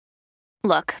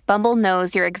Look, Bumble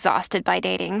knows you're exhausted by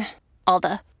dating. All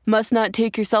the, must not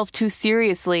take yourself too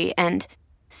seriously, and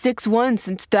 6'1"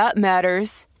 since that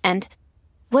matters. And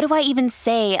what do I even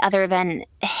say other than,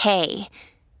 hey?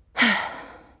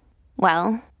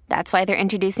 Well, that's why they're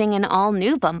introducing an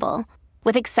all-new Bumble,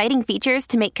 with exciting features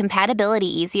to make compatibility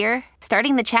easier,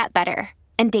 starting the chat better,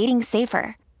 and dating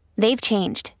safer. They've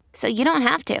changed, so you don't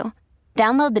have to.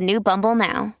 Download the new Bumble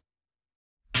now.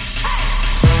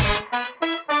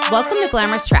 Welcome to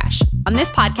Glamorous Trash. On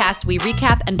this podcast, we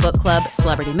recap and book club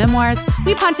celebrity memoirs,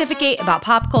 we pontificate about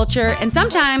pop culture, and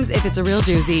sometimes, if it's a real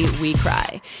doozy, we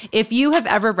cry. If you have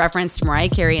ever referenced Mariah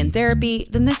Carey in therapy,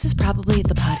 then this is probably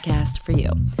the podcast for you.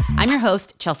 I'm your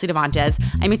host, Chelsea Devantez.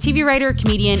 I'm a TV writer,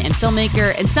 comedian, and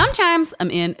filmmaker, and sometimes I'm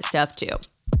in stuff too.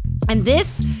 And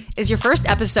this is your first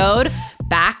episode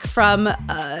back from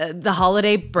the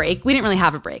holiday break. We didn't really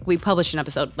have a break. We published an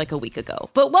episode like a week ago.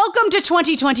 But welcome to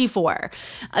 2024.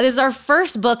 This is our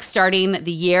first book starting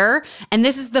the year. And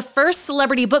this is the first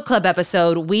Celebrity Book Club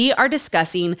episode. We are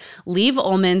discussing Liv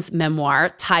Ullmann's memoir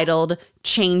titled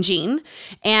Changing.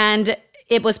 And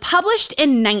it was published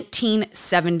in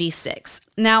 1976.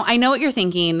 Now, I know what you're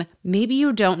thinking. Maybe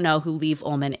you don't know who Liv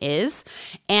Ullmann is.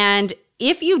 And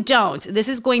if you don't, this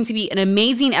is going to be an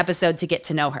amazing episode to get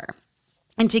to know her.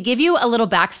 And to give you a little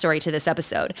backstory to this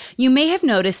episode, you may have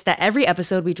noticed that every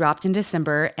episode we dropped in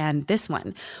December, and this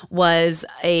one, was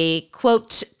a,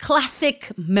 quote,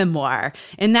 classic memoir,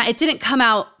 in that it didn't come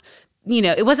out,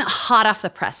 it wasn't hot off the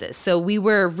presses. So we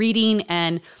were reading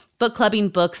and book clubbing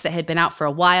books that had been out for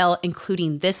a while,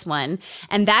 including this one.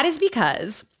 And that is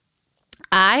because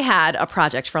I had a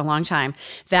project for a long time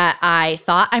that I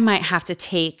thought I might have to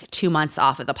take 2 months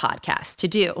off of the podcast to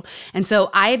do. And so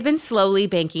I had been slowly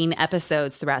banking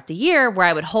episodes throughout the year where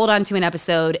I would hold on to an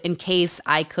episode in case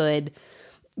I could,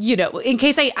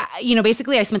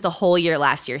 basically I spent the whole year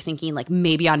last year thinking like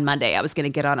maybe on Monday I was going to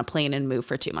get on a plane and move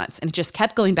for 2 months. And it just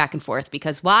kept going back and forth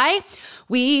because why?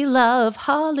 We love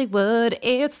Hollywood.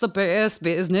 It's the best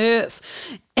business.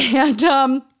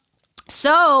 And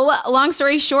so long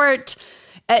story short,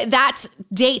 that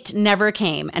date never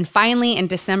came. And finally, in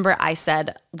December, I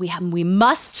said, we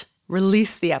must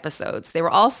release the episodes. They were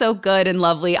all so good and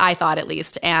lovely, I thought at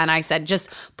least. And I said, just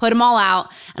put them all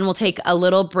out and we'll take a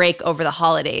little break over the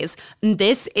holidays. And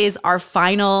this is our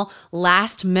final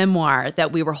last memoir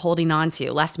that we were holding on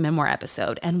to, last memoir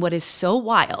episode. And what is so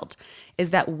wild is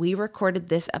that we recorded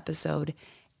this episode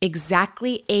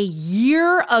exactly a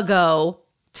year ago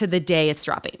to the day it's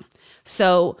dropping.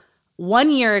 So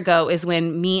 1 year ago is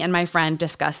when me and my friend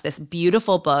discussed this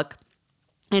beautiful book.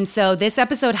 And so this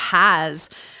episode has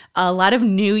a lot of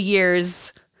New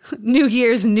Year's, New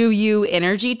You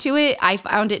energy to it. I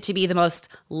found it to be the most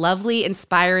lovely,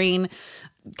 inspiring,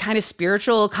 kind of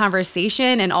spiritual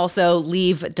conversation. And also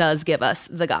Liv does give us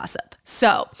the gossip.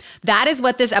 So that is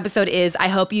what this episode is. I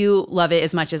hope you love it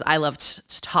as much as I loved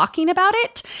talking about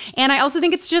it. And I also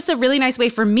think it's just a really nice way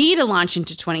for me to launch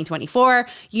into 2024.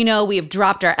 We have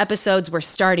dropped our episodes. We're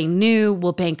starting new.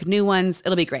 We'll bank new ones.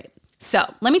 It'll be great. So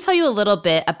let me tell you a little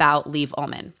bit about Liv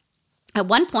Ullmann. At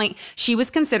one point, she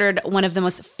was considered one of the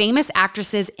most famous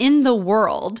actresses in the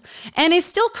world and is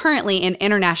still currently an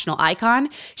international icon.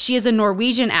 She is a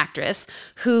Norwegian actress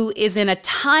who is in a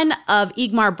ton of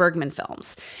Ingmar Bergman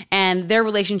films, and their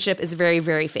relationship is very,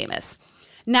 very famous.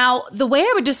 Now, the way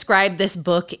I would describe this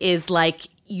book is like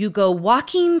you go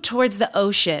walking towards the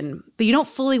ocean, but you don't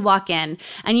fully walk in,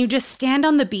 and you just stand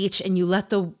on the beach and you let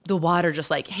the water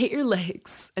just like hit your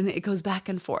legs and it goes back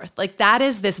and forth. Like that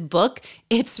is this book.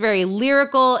 It's very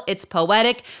lyrical. It's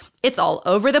poetic. It's all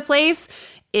over the place.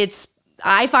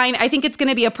 I think it's going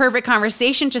to be a perfect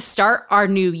conversation to start our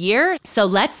new year. So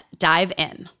let's dive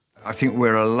in. I think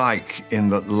we're alike in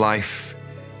that life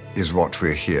is what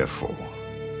we're here for.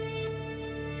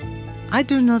 I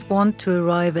do not want to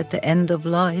arrive at the end of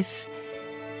life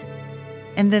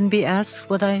and then be asked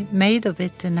what I made of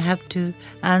it and have to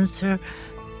answer,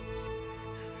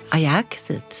 I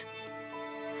acted.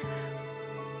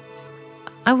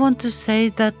 I want to say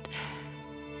that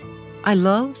I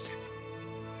loved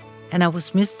and I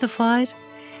was mystified.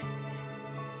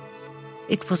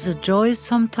 It was a joy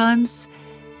sometimes,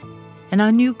 and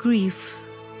I knew grief.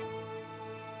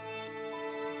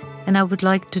 And I would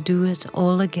like to do it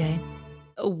all again.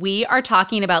 We are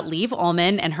talking about Liv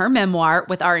Ullmann and her memoir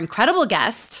with our incredible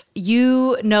guest.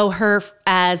 You know her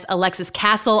as Alexis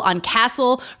Castle on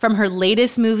Castle from her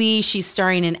latest movie. She's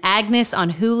starring in Agnes on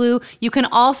Hulu. You can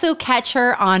also catch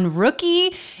her on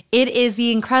Rookie. It is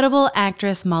the incredible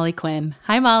actress Molly Quinn.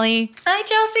 Hi, Molly. Hi,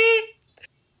 Chelsea.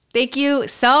 Thank you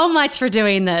so much for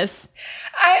doing this.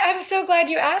 I'm so glad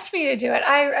you asked me to do it.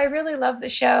 I really love the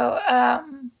show.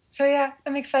 So yeah,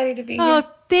 I'm excited to be here. Oh,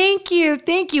 thank you.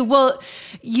 Thank you. Well,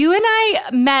 you and I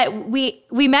met, we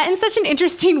met in such an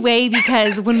interesting way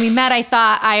because when we met, I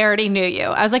thought I already knew you.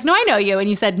 I was like, no, I know you. And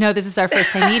you said, no, this is our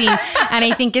first time meeting. And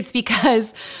I think it's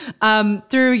because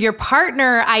through your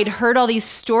partner, I'd heard all these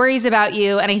stories about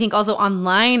you. And I think also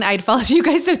online, I'd followed you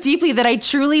guys so deeply that I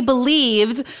truly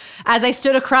believed as I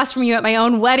stood across from you at my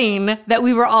own wedding that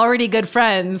we were already good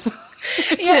friends.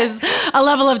 Which is a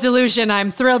level of delusion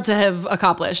I'm thrilled to have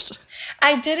accomplished.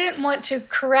 I didn't want to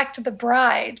correct the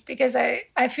bride because I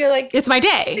feel like... It's my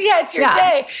day. Yeah, it's your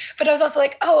day. But I was also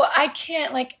like, oh, I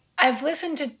can't, like, I've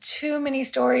listened to too many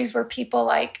stories where people,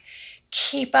 like,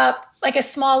 keep up, like, a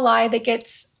small lie that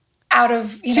gets out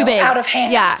of, out of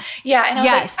hand. Yeah. Yeah, and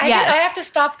I was like, I have to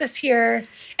stop this here,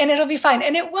 and it'll be fine.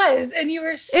 And it was, and you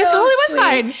were so It totally sweet. was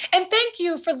fine. And thank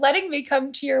you for letting me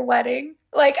come to your wedding.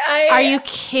 Like, Are you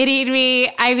kidding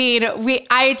me? I mean,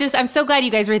 I'm so glad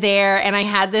you guys were there, and I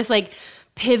had this, like,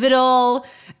 pivotal...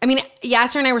 I mean,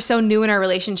 Yasser and I were so new in our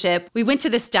relationship. We went to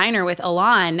this diner with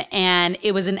Alon, and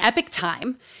it was an epic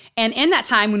time. And in that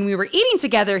time, when we were eating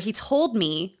together, he told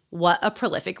me what a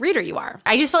prolific reader you are.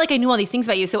 I just felt like I knew all these things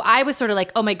about you. So I was sort of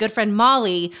like, oh, my good friend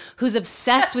Molly, who's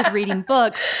obsessed with reading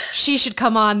books, she should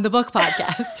come on the book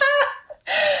podcast.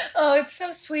 Oh, it's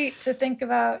so sweet to think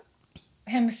about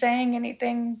him saying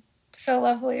anything so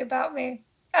lovely about me.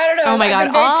 I don't know. Oh my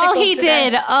God. All he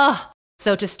today. did. Oh.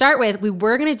 So to start with, we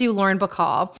were going to do Lauren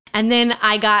Bacall. And then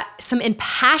I got some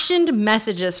impassioned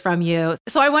messages from you.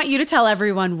 So I want you to tell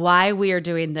everyone why we are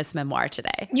doing this memoir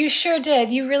today. You sure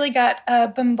did. You really got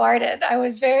bombarded. I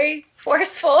was very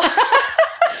forceful.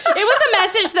 It was a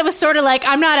message that was sort of like,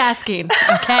 I'm not asking,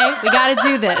 okay? We got to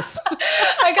do this.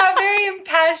 I got very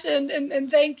impassioned,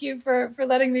 and thank you for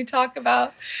letting me talk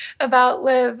about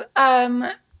Liv.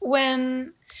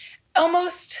 When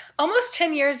almost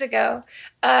 10 years ago,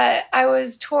 I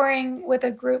was touring with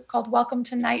a group called Welcome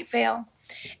to Night Vale.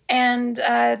 And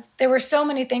there were so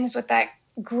many things with that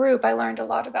group. I learned a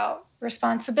lot about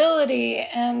responsibility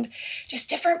and just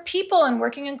different people and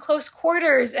working in close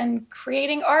quarters and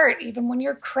creating art, even when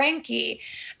you're cranky.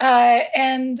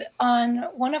 And on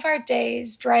one of our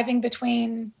days, driving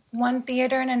between one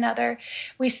theater and another,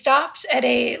 we stopped at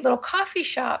a little coffee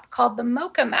shop called the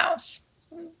Mocha Mouse,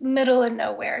 middle of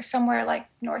nowhere, somewhere like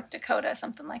North Dakota,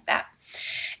 something like that.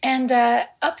 And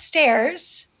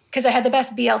upstairs, because I had the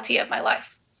best BLT of my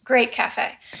life, great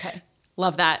cafe. Okay.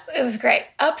 Love that. It was great.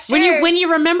 Upstairs. When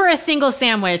you remember a single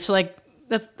sandwich, like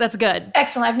that's good.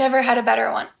 Excellent. I've never had a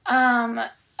better one.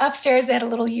 Upstairs, they had a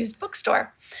little used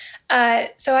bookstore.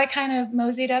 So I kind of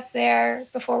moseyed up there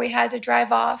before we had to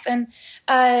drive off. And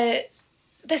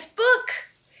this book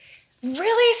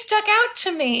really stuck out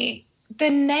to me. The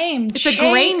name, it's a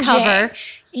great cover.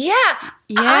 Yeah.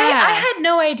 I had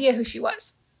no idea who she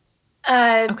was.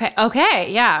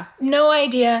 Okay. Yeah. No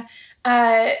idea.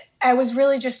 I was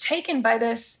really just taken by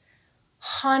this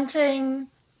haunting...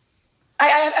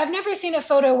 I've never seen a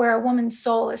photo where a woman's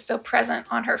soul is so present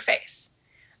on her face.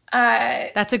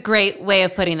 That's a great way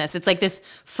of putting this. It's like this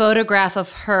photograph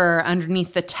of her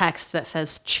underneath the text that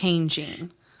says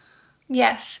changing.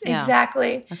 Yes,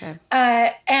 exactly. Okay.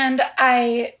 And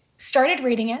I started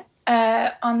reading it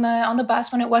on the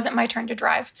bus when it wasn't my turn to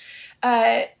drive.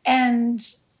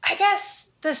 And I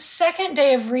guess the second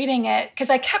day of reading it, because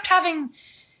I kept having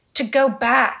to go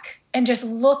back and just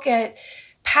look at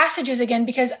passages again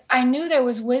because I knew there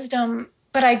was wisdom,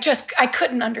 but I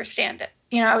couldn't understand it.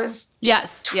 You know, I was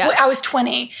I was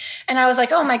 20, and I was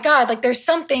like, oh my God, like there's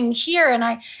something here, and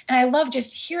I love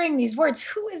just hearing these words.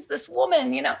 Who is this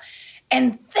woman? You know,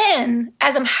 and then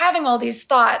as I'm having all these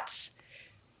thoughts,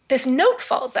 this note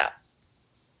falls out,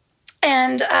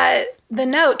 and the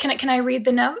note. Can I read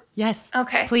the note? Yes.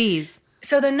 Okay. Please.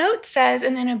 So the note says,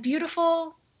 and in a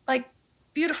beautiful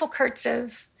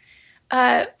cursive,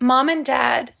 Mom and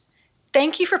Dad,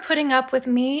 thank you for putting up with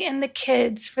me and the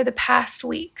kids for the past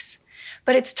weeks.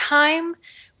 But it's time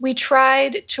we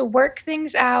tried to work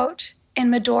things out in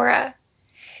Medora.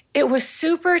 It was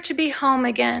super to be home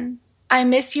again. I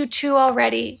miss you too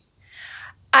already.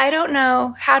 I don't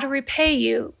know how to repay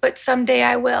you, but someday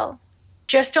I will.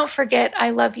 Just don't forget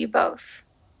I love you both.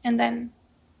 And then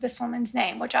this woman's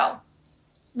name, which I'll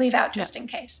leave out just in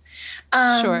case.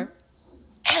 Sure.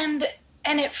 And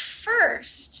at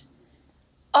first,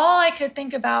 all I could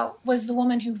think about was the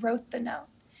woman who wrote the note.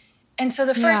 And so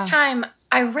the first time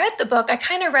I read the book, I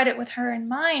kind of read it with her in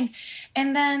mind.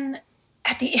 And then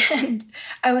at the end,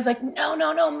 I was like, no,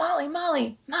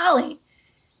 Molly.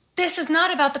 This is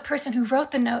not about the person who wrote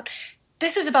the note.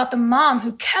 this is about the mom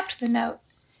who kept the note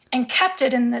and kept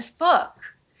it in this book.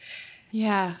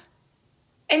 Yeah.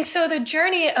 And so the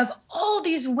journey of all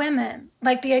these women,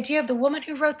 like the idea of the woman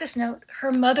who wrote this note,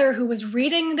 her mother who was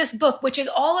reading this book, which is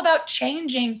all about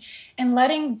changing and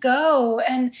letting go,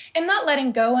 and not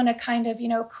letting go in a kind of,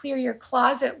 clear your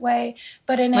closet way,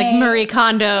 but in like Marie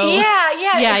Kondo. Yeah.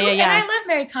 Yeah. And I love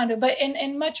Marie Kondo, but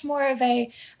in much more of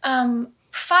a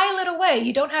file it away.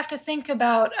 You don't have to think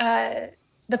about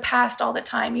the past all the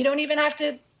time. You don't even have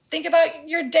to think about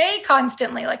your day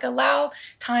constantly. Like, allow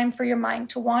time for your mind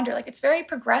to wander. Like, it's very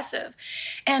progressive.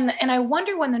 And I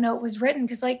wonder when the note was written,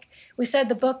 because like we said,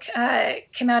 the book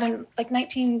came out in like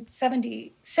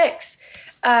 1976.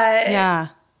 Yeah,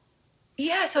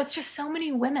 so it's just so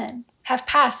many women have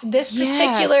passed this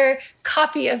particular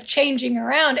copy of Changing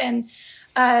Around, and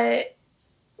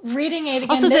reading it again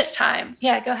also this time.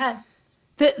 Yeah, go ahead.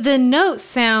 The note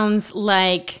sounds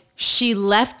like she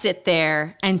left it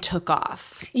there and took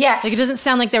off. Yes. Like, it doesn't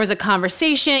sound like there was a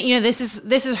conversation. This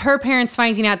is her parents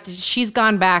finding out that she's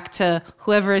gone back to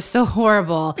whoever is so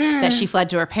horrible that she fled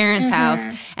to her parents' house.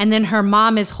 And then her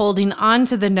mom is holding on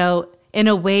to the note in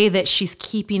a way that she's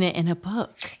keeping it in a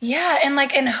book. Yeah,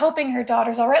 and hoping her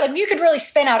daughter's all right. Like, you could really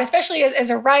spin out, especially as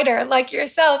a writer like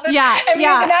yourself. And as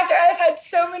an actor, I've had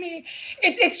so many,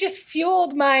 it's just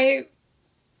fueled my,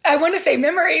 I want to say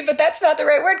memory, but that's not the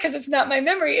right word because it's not my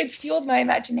memory. It's fueled my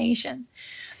imagination.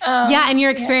 And your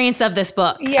experience of this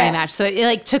book, I imagine. So it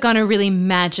like took on a really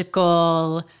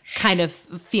magical kind of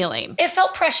feeling. It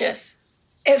felt precious.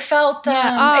 It felt, it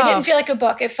didn't feel like a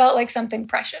book. It felt like something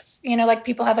precious. Like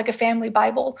people have like a family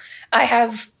Bible. I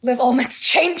have Liv Ullmann's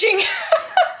Changing.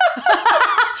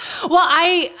 Well,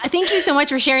 I thank you so much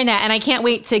for sharing that. And I can't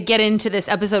wait to get into this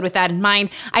episode with that in mind.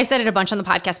 I've said it a bunch on the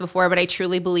podcast before, but I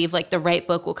truly believe like the right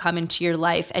book will come into your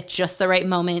life at just the right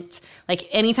moment. Like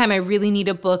anytime I really need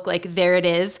a book, like there it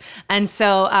is. And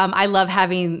so I love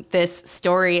having this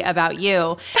story about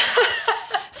you.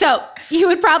 So you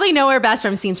would probably know her best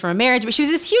from Scenes from a Marriage, but she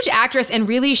was this huge actress, and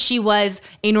really she was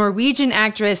a Norwegian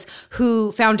actress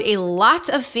who found a lot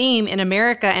of fame in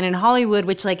America and in Hollywood,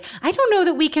 which like, I don't know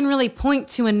that we can really point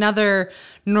to another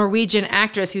Norwegian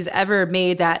actress who's ever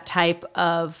made that type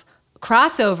of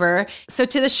crossover. So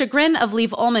to the chagrin of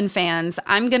Liv Ullmann fans,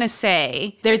 I'm going to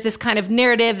say there's this kind of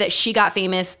narrative that she got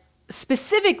famous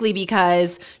specifically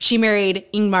because she married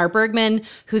Ingmar Bergman,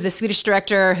 who's a Swedish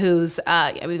director who's,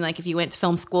 like if you went to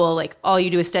film school, like all you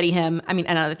do is study him. I mean,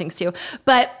 and other things too.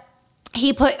 But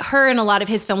he put her in a lot of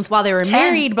his films while they were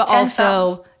married, but 10 also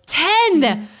films.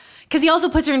 10. Because he also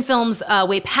puts her in films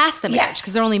way past the marriage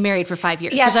because they're only married for 5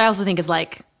 years, which I also think is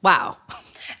like, wow.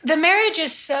 The marriage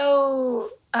is so,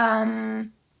 it's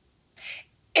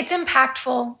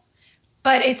impactful,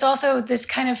 but it's also this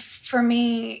kind of, for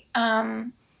me,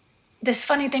 this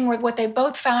funny thing where what they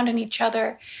both found in each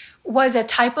other was a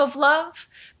type of love,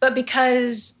 but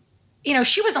because,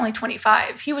 she was only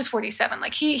 25, he was 47.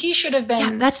 Like he should have been.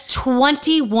 Yeah, that's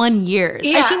 21 years.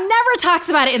 Yeah. And she never talks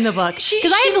about it in the book.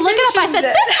 Because I had to look it up. I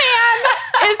said,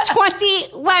 this man is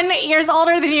 21 years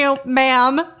older than you,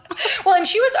 ma'am. Well, and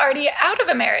she was already out of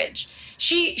a marriage.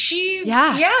 She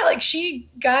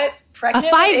got pregnant. A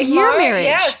 5-year marriage.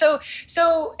 Yeah. So,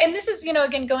 and this is,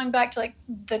 again, going back to like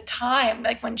the time,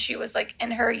 like when she was like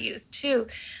in her youth too.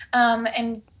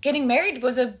 And getting married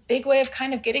was a big way of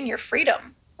kind of getting your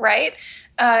freedom, right?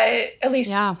 At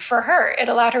least for her, it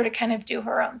allowed her to kind of do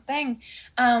her own thing.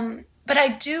 But I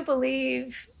do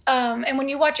believe, and when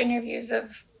you watch interviews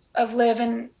of Liv,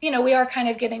 and, we are kind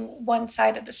of getting one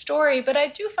side of the story, but I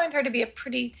do find her to be a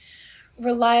pretty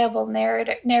reliable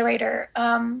narrator,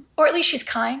 or at least she's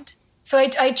kind. So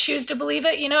I choose to believe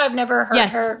it. I've never heard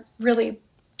her really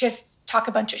just talk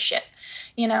a bunch of shit,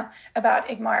 about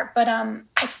Ingmar. But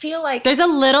I feel like there's a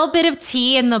little bit of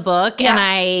tea in the book, and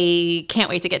I can't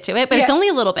wait to get to it. But it's only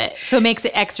a little bit, so it makes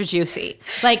it extra juicy.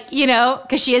 Like,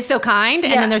 because she is so kind,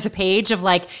 and then there's a page of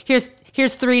like, here's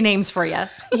 3 names for you.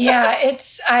 Yeah,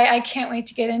 it's I can't wait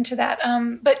to get into that.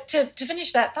 But to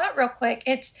finish that thought real quick,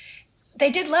 they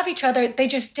did love each other. They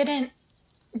just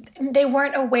they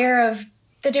weren't aware of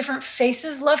the different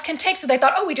faces love can take. So they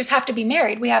thought, we just have to be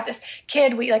married. We have this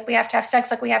kid. We have to have sex.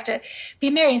 Like, we have to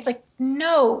be married. And it's like,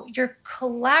 no, you're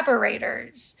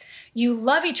collaborators. You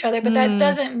love each other, but that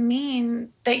doesn't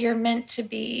mean that you're meant to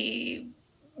be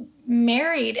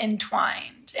married,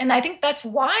 entwined. And I think that's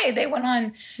why they went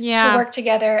on to work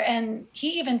together. And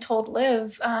he even told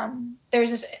Liv, there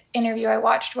was this interview I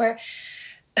watched where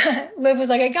Liv was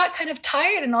like, I got kind of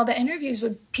tired in all the interviews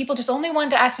with people just only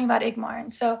wanted to ask me about Ingmar.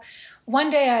 And so one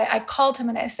day I called him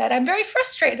and I said, I'm very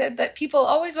frustrated that people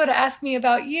always want to ask me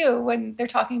about you when they're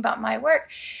talking about my work.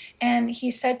 And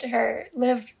he said to her,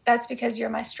 Liv, that's because you're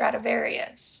my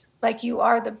Stradivarius. Like, you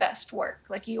are the best work.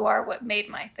 Like, you are what made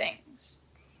my things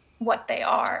what they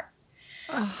are.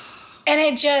 Oh. And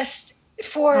it just,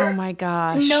 for oh my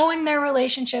gosh, knowing their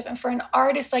relationship, and for an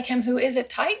artist like him who is a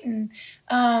titan,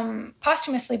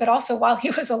 posthumously, but also while he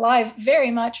was alive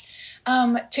very much,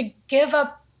 to give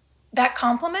up that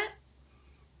compliment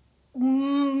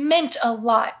meant a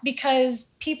lot, because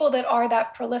people that are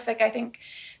that prolific, I think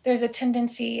there's a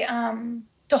tendency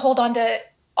to hold on to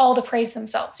all the praise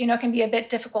themselves. You know, it can be a bit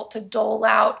difficult to dole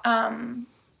out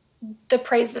the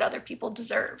praise that other people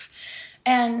deserve.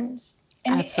 And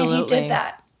he did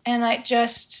that. And I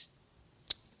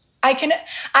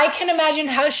can imagine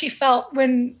how she felt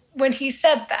when he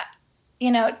said that,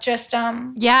 you know, just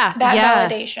that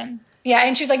validation. Yeah,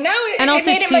 and she was like, now it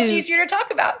made it much easier to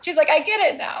talk about. She was like, I get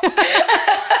it now.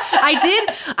 I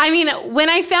did. I mean, when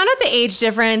I found out the age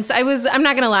difference, I'm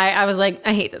not going to lie, I was like,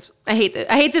 I hate this. I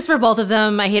hate this for both of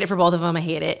them. I hate it for both of them. I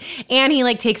hate it. And he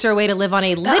like takes her away to live on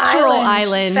a literal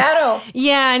island. Fado.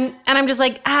 Yeah, and I'm just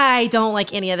like, I don't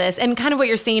like any of this. And kind of what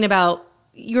you're saying about,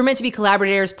 you're meant to be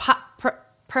collaborators,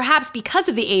 perhaps because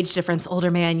of the age difference,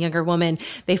 older man, younger woman,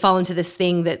 they fall into this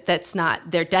thing that's not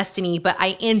their destiny. But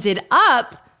I ended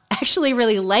up actually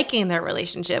really liking their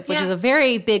relationship, which is a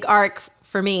very big arc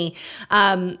for me.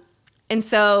 And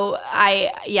so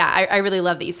I really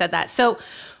love that you said that. So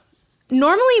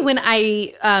normally when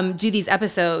I do these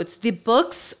episodes, the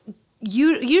books,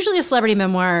 usually a celebrity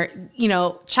memoir, you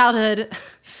know, childhood,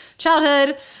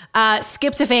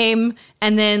 skip to fame,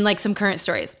 and then like some current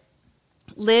stories.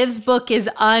 Liv's book is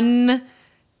I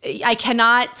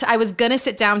was going to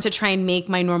sit down to try and make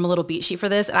my normal little beat sheet for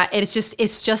this. And it's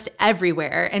just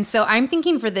everywhere. And so I'm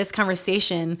thinking for this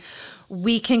conversation,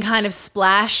 we can kind of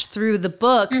splash through the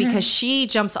book because she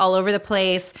jumps all over the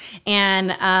place,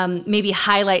 and maybe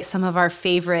highlight some of our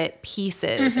favorite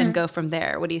pieces and go from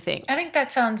there. What do you think? I think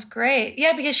that sounds great.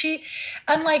 Yeah, because she,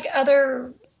 unlike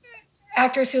other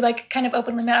actors who like kind of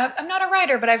openly, I'm not a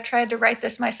writer, but I've tried to write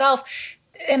this myself,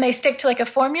 and they stick to like a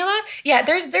formula. Yeah,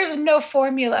 there's no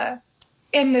formula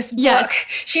in this book. Yes.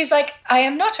 She's like, I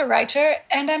am not a writer,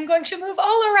 and I'm going to move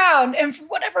all around. And for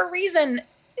whatever reason,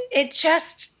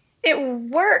 it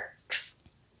works.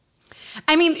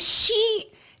 I mean, she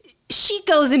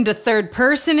goes into third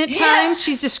person at times.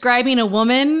 She's describing a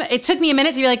woman. It took me a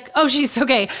minute to be like, oh, she's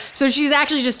okay. So she's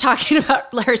actually just talking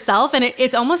about herself. And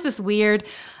it's almost this weird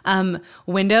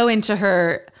window into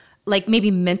her, like maybe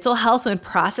mental health when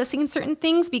processing certain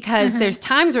things, because there's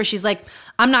times where she's like,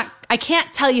 I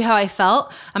can't tell you how I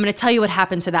felt. I'm going to tell you what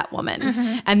happened to that woman.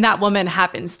 And that woman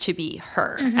happens to be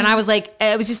her. And I was like,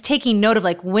 I was just taking note of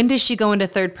like, when does she go into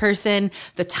third person?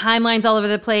 The timeline's all over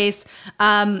the place.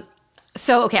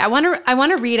 So, okay, I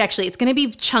want to read, actually, it's going to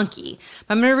be chunky,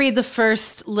 but I'm going to read the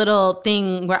first little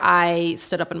thing where I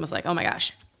stood up and was like, oh my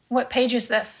gosh. What page is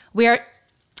this?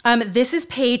 This is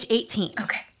page 18.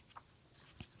 Okay.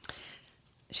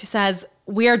 She says,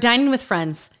 we are dining with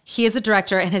friends. He is a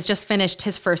director and has just finished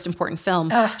his first important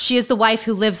film. She is the wife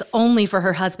who lives only for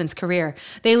her husband's career.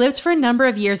 They lived for a number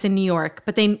of years in New York,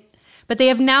 but they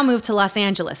have now moved to Los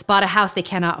Angeles, bought a house they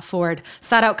cannot afford,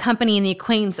 sought out company in the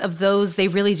acquaintance of those they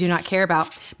really do not care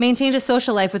about, maintained a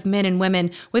social life with men and women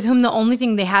with whom the only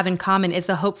thing they have in common is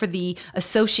the hope for the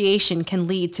association can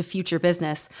lead to future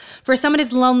business. For some, it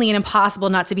is lonely and impossible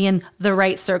not to be in the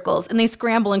right circles, and they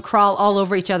scramble and crawl all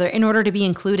over each other in order to be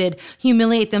included,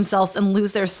 humiliate themselves, and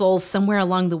lose their souls somewhere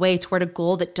along the way toward a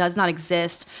goal that does not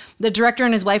exist. The director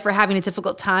and his wife are having a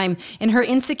difficult time. In her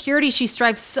insecurity, she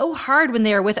strives so hard when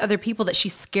they are with other people that she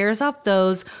scares off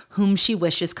those whom she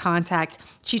wishes contact.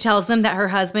 She tells them that her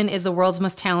husband is the world's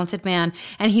most talented man,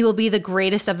 and he will be the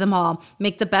greatest of them all,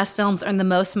 make the best films, earn the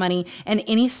most money, and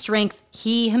any strength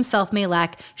he himself may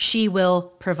lack, she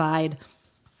will provide.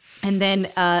 And then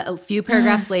a few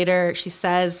paragraphs later, she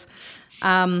says,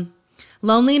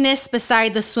 loneliness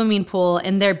beside the swimming pool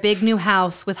in their big new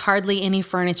house with hardly any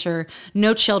furniture,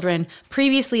 no children.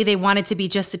 Previously, they wanted to be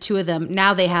just the two of them.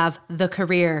 Now they have the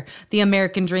career, the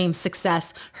American dream,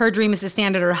 success. Her dream is to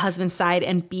stand at her husband's side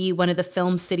and be one of the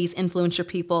film city's influential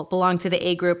people, belong to the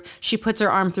A group. She puts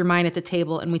her arm through mine at the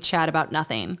table and we chat about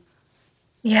nothing.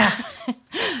 Yeah.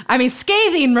 I mean,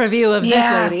 scathing review of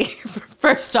this lady,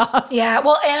 first off. Yeah,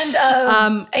 well, and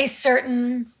of a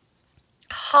certain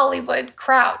Hollywood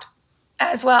crowd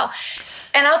as well.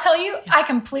 And I'll tell you, I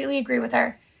completely agree with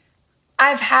her.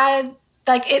 I've had,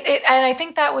 like, and I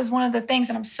think that was one of the things,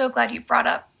 and I'm so glad you brought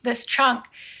up this chunk.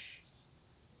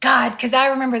 God, because I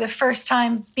remember the first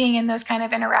time being in those kind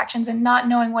of interactions and not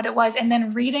knowing what it was, and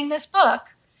then reading this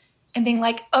book and being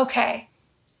like, okay,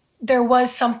 there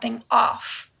was something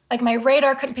off. Like my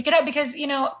radar couldn't pick it up because, you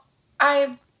know,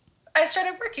 I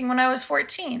started working when I was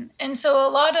 14. And so a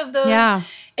lot of those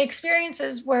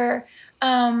experiences were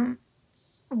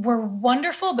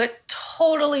wonderful, but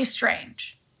totally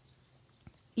strange.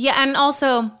 Yeah. And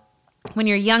also when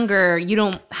you're younger,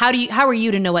 how are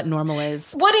you to know what normal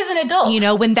is? What is an adult? You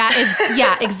know, when that is,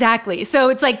 yeah, exactly. So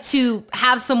it's like to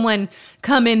have someone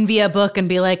come in via book and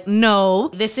be like, no,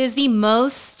 this is the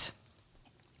most.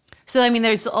 So, I mean,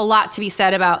 there's a lot to be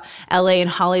said about LA and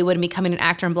Hollywood and becoming an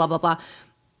actor and blah, blah, blah.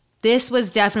 This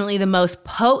was definitely the most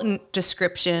potent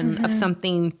description of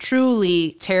something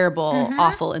truly terrible,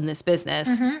 awful in this business.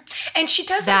 And she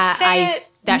doesn't say it.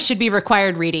 That should be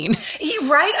required reading.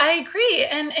 Right, I agree.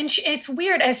 And it's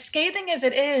weird. As scathing as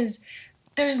it is,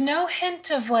 there's no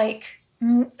hint of like,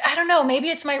 I don't know, maybe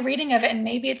it's my reading of it, and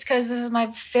maybe it's because this is my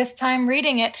 5th time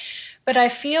reading it, but I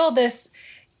feel this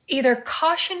either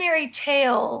cautionary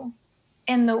tale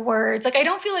in the words. Like, I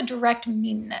don't feel a direct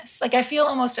meanness. Like, I feel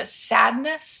almost a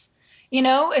sadness, you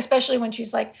know, especially when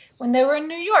she's like, when they were in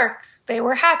New York, they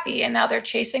were happy, and now they're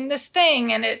chasing this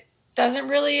thing, and it doesn't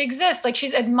really exist. Like,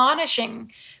 she's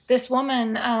admonishing this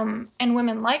woman and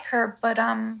women like her, but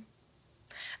I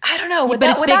don't know. But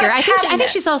it's bigger. I think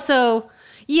she's also,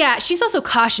 she's also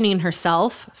cautioning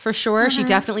herself for sure. She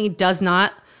definitely does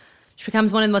not. She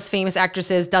becomes one of the most famous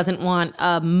actresses, doesn't want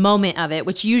a moment of it,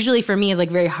 which usually for me is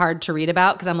like very hard to read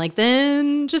about because I'm like,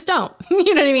 then just don't.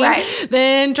 You know what I mean? Right.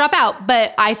 Then drop out.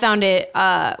 But I found it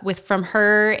from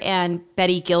her and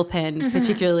Betty Gilpin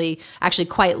particularly actually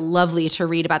quite lovely to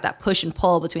read about that push and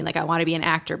pull between like, I want to be an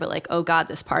actor, but like, oh God,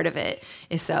 this part of it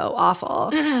is so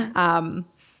awful.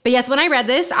 But yes, when I read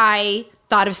this, I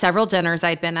thought of several dinners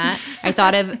I'd been at. I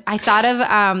thought of,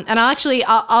 and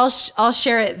I'll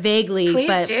share it vaguely.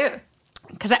 Please do.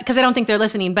 Because I don't think they're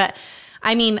listening, but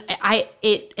I mean,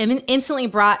 it instantly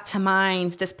brought to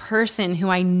mind this person who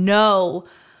I know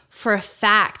for a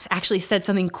fact actually said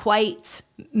something quite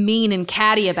mean and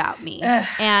catty about me. Ugh.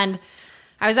 And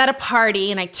I was at a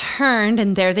party and I turned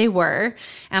and there they were.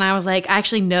 And I was like, I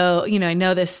actually know, I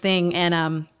know this thing.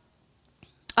 And,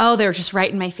 they were just right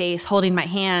in my face, holding my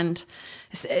hand,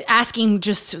 asking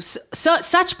just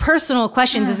such personal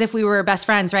questions as if we were best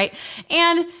friends. Right.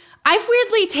 And I've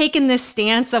weirdly taken this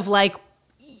stance of like,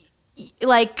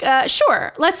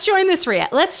 sure, let's join this.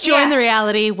 Let's join the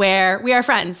reality where we are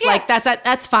friends. Yeah. Like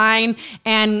that's fine.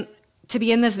 And to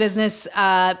be in this business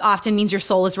often means your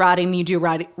soul is rotting. And you do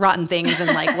rotten things and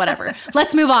like whatever.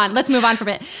 Let's move on. Let's move on from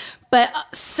it. But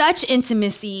such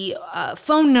intimacy,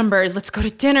 phone numbers. Let's go to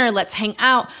dinner. Let's hang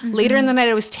out. Later in the night,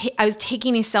 I was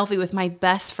taking a selfie with my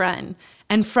best friend.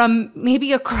 And from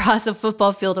maybe across a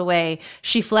football field away,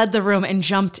 she fled the room and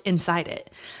jumped inside it.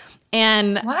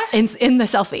 And what? In the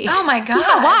selfie. Oh my God.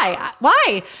 Yeah,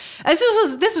 why?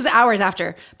 This was hours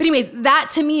after. But anyways, that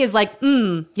to me is like,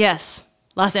 yes,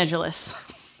 Los Angeles.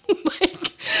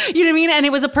 Like, you know what I mean? And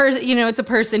it was a person, it's a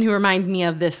person who reminded me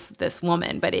of this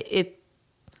woman. But it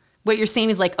what you're saying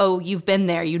is like, oh, you've been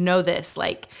there, this,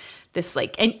 like, this,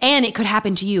 like, and it could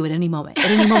happen to you at any moment.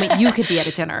 At any moment, you could be at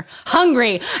a dinner,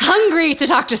 hungry to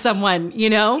talk to someone,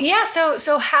 Yeah.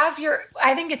 So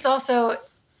I think it's also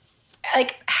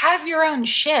like, have your own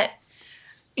shit.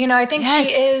 I think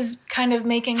she is kind of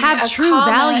making have a true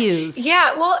comment. values.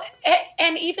 Yeah. Well,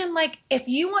 and even like, if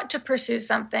you want to pursue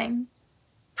something,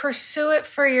 pursue it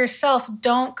for yourself.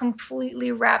 Don't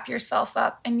completely wrap yourself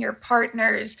up in your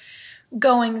partner's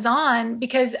goings on,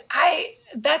 because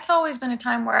that's always been a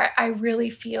time where I really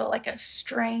feel like a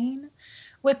strain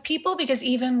with people, because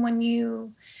even when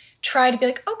you try to be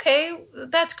like, okay,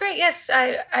 that's great. Yes,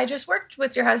 I just worked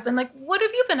with your husband. Like, what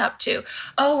have you been up to?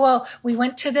 Oh, well, we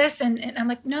went to this. And I'm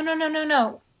like,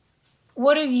 no.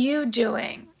 What are you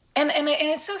doing? And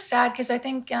it's so sad because I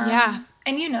think, and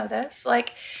you know this,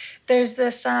 like, there's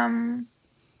this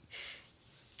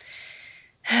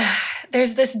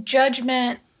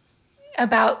judgment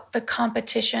about the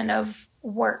competition of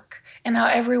work and how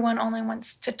everyone only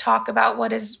wants to talk about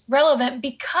what is relevant,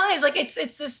 because like it's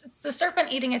the serpent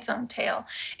eating its own tail.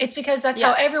 It's because that's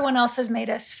how everyone else has made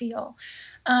us feel.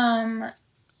 And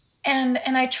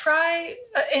I try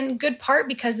in good part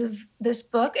because of this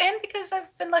book, and because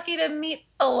I've been lucky to meet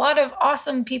a lot of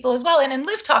awesome people as well. And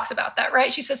Liv talks about that,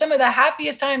 right? She says some of the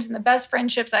happiest times and the best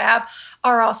friendships I have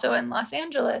are also in Los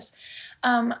Angeles.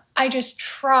 I just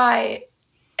try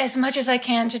as much as I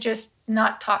can to just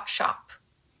not talk shop,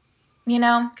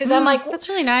 because I'm like, that's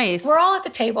really nice. We're all at the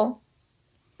table.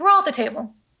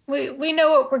 We We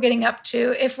know what we're getting up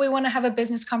to. If we want to have a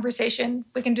business conversation,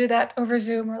 we can do that over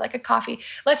Zoom or like a coffee.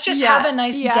 Let's just have a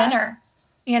nice dinner,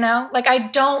 you know? Like, I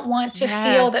don't want to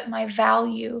feel that my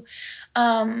value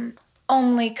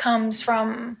only comes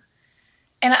from,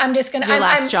 and I'm just going to, your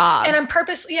last job. And I'm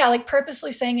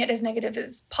purposely saying it as negative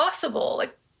as possible.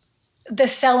 Like the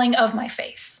selling of my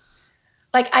face.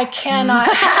 Like I cannot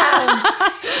have,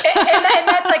 and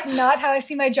that's like not how I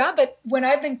see my job. But when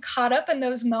I've been caught up in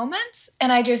those moments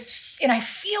and I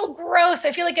feel gross,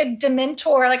 I feel like a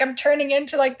dementor, like I'm turning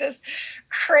into like this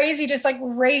crazy, just like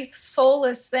wraith,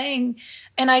 soulless thing.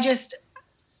 And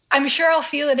I'm sure I'll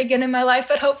feel it again in my life,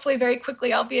 but hopefully very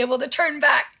quickly I'll be able to turn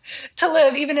back to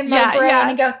Liv, even in my brain,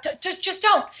 and go, just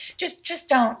don't.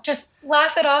 Just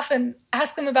laugh it off and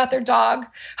ask them about their dog.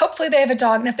 Hopefully they have a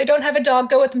dog. And if they don't have a dog,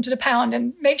 go with them to the pound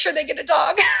and make sure they get a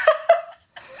dog.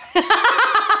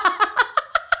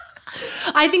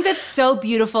 I think that's so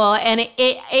beautiful. And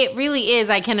it really is.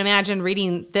 I can imagine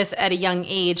reading this at a young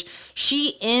age.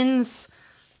 She ends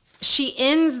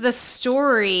the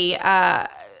story,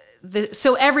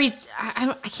 so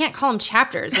I can't call them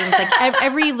chapters, but it's like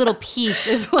every little piece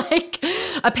is like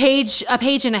a page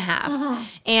and a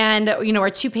half, and or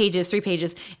 2 pages, 3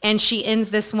 pages, and she ends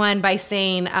this one by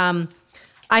saying,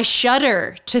 "I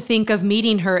shudder to think of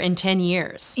meeting her in 10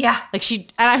 years." Yeah,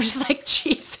 and I'm just like,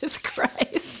 Jesus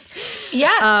Christ.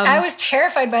 Yeah, I was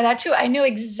terrified by that too. I knew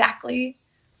exactly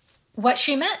what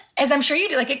she meant, as I'm sure you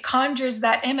do. Like it conjures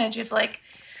that image of like,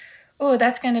 oh,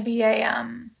 that's going to be a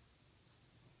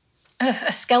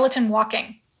skeleton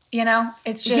walking,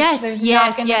 it's just, there's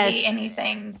not going to be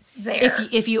anything there.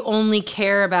 If you only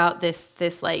care about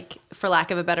this like, for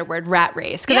lack of a better word, rat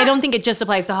race. Because I don't think it just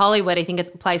applies to Hollywood. I think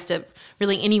it applies to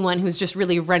really anyone who's just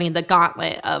really running the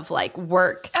gauntlet of like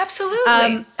work.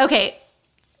 Absolutely. Okay.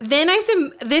 Then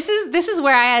this is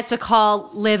where I had to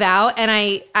call Liv out, and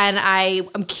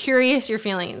I'm curious your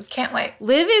feelings. Can't wait.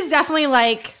 Liv is definitely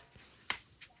like,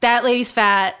 that lady's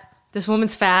fat. This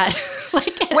woman's fat.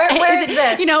 Like, where is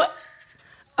this?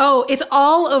 It's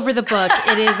all over the book.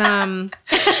 It is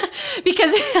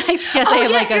because I guess I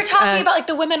have you're talking about like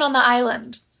the women on the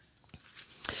island.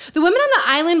 The women on the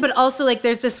island, but also like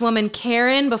there's this woman,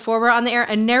 Karen, before we're on the air,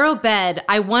 a narrow bed.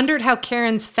 I wondered how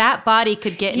Karen's fat body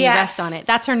could get any rest on it.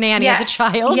 That's her nanny as a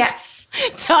child. Yes.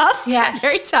 Tough. Yes.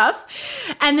 Very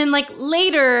tough. And then like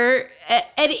later,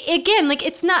 and again, like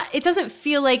it doesn't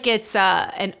feel like it's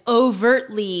an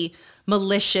overtly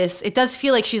malicious. It does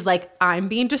feel like she's like, I'm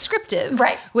being descriptive.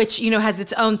 Right. Which, has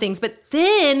its own things. But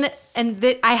then,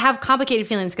 I have complicated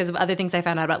feelings because of other things I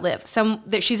found out about Liv.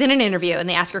 She's in an interview and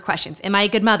they ask her questions. Am I a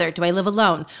good mother? Do I live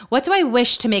alone? What do I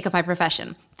wish to make of my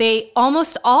profession? They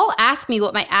almost all ask me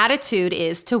what my attitude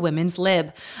is to women's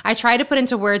lib. I try to put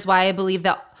into words why I believe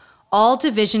that all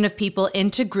division of people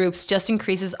into groups just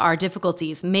increases our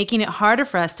difficulties, making it harder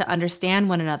for us to understand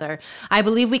one another. I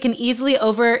believe we can easily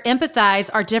over-empathize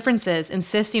our differences.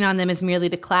 Insisting on them is merely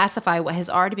to classify what has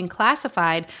already been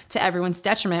classified to everyone's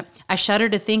detriment. I shudder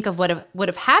to think of what would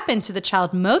have happened to the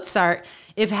child Mozart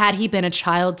had he been a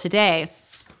child today.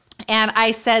 And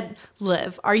I said,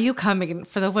 Liv, are you coming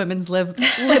for the women's lib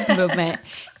movement?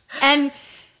 And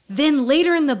then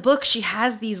later in the book, she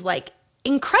has these like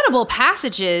incredible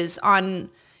passages on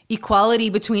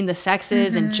equality between the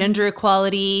sexes and gender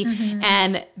equality.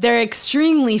 And they're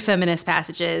extremely feminist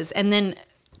passages. And then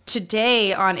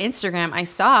today on Instagram, I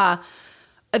saw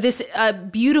this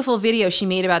beautiful video she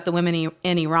made about the women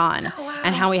in Iran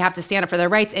and how we have to stand up for their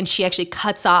rights. And she actually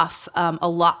cuts off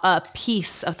a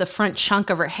piece of the front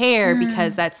chunk of her hair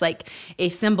because that's like a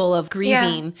symbol of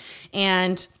grieving.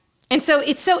 Yeah. And so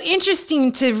it's so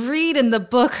interesting to read in the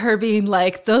book her being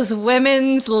like, those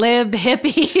women's lib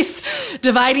hippies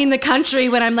dividing the country,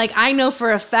 when I'm like, I know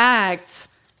for a fact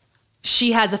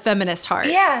she has a feminist heart.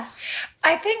 Yeah.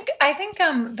 I think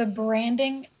the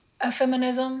branding of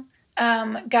feminism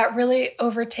got really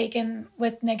overtaken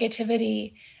with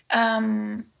negativity,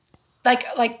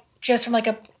 like just from like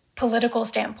a political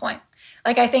standpoint.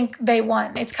 Like I think they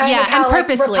won. It's kind of how like,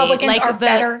 Republicans are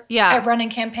better at running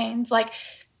campaigns. Like,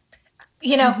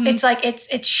 it's like it's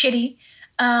shitty.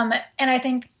 And I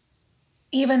think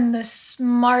even the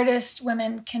smartest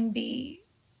women can be,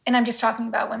 and I'm just talking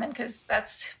about women because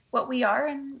that's what we are,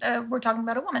 and we're talking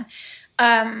about a woman,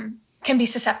 can be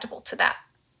susceptible to that,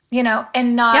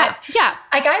 and not. Yeah.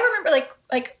 Like I remember,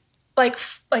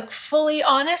 like fully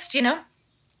honest,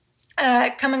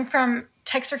 coming from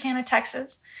Texarkana,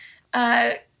 Texas,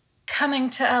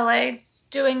 coming to LA,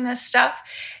 doing this stuff.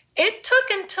 It took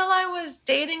until I was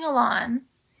dating Alon,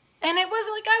 and it was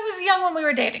like I was young when we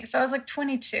were dating, so I was like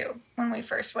 22 when we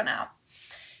first went out.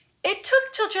 it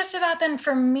took till just about then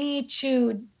for me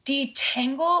to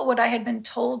detangle what I had been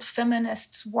told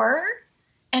feminists were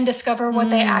and discover what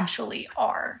they actually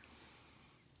are.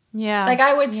 Yeah. Like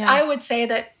I would say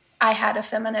that I had a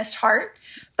feminist heart,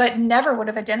 but never would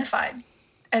have identified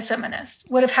as feminist.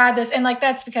 Would have had this, and like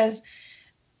that's because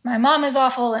my mom is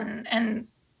awful and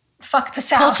fuck the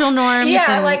South. Cultural norms.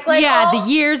 Yeah, and, like the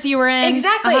years you were in.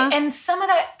 Exactly. And some of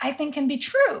that I think can be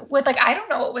true with like, I don't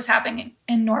know what was happening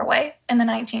in Norway in the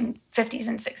 1950s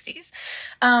and 60s.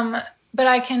 But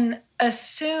I can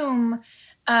assume,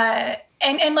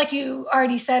 and like you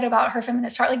already said about her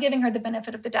feminist heart, like giving her the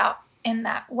benefit of the doubt in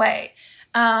that way.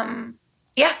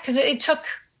 Because it took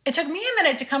me a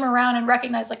minute to come around and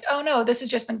recognize like, oh no, this has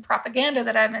just been propaganda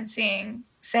that I've been saying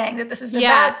that this is a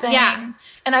bad thing. Yeah.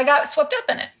 And I got swept up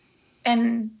in it.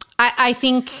 And I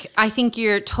think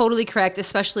you're totally correct,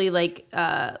 especially like,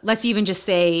 let's even just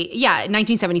say,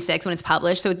 1976 when it's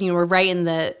published. So, we're right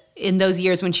in those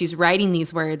years when she's writing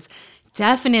these words.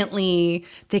 Definitely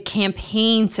the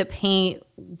campaign to paint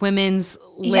women's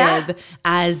lib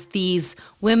as these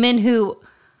women who,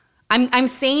 I'm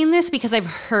saying this because I've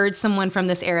heard someone from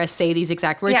this era say these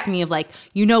exact words to me of like,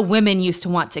 women used to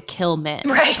want to kill men.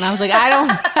 Right. And I was like,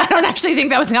 I don't actually think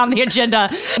that was on the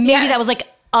agenda. Maybe that was like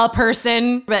a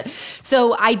person. But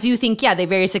so I do think, they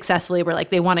very successfully were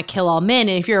like, they want to kill all men.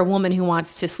 And if you're a woman who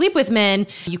wants to sleep with men,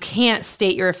 you can't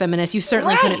state you're a feminist. You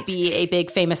certainly couldn't be a big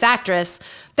famous actress.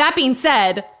 That being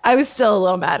said, I was still a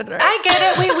little mad at her. I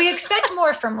get it. We expect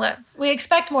more from Liv. We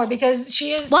expect more because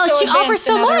she is she offers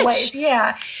so much. Ways.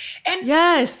 Yeah. And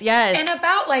yes. And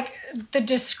about like the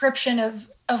description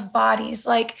of bodies,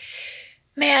 like,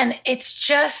 man, it's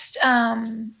just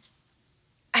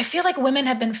I feel like women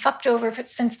have been fucked over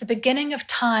since the beginning of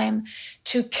time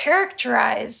to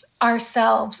characterize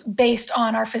ourselves based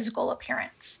on our physical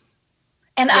appearance.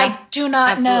 And I do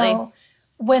not know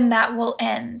when that will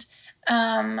end.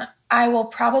 I will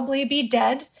probably be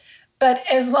dead, but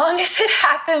as long as it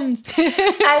happens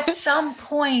at some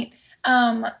point,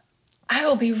 I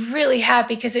will be really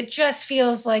happy because it just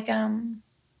feels like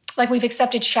we've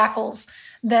accepted shackles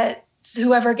that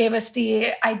whoever gave us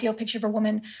the ideal picture of a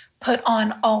woman put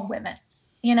on all women,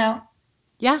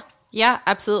 Yeah,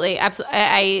 absolutely. Absolutely.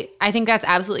 I think that's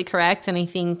absolutely correct. And I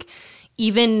think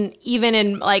even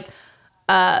in like,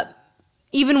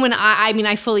 even when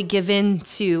I fully give in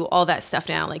to all that stuff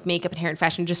now, like makeup and hair and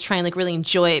fashion, just try and like really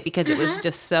enjoy it because it was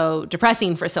just so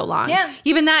depressing for so long. Yeah.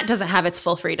 Even that doesn't have its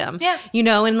full freedom. Yeah.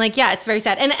 And like, it's very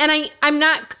sad. And I'm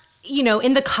not,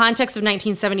 in the context of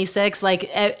 1976, like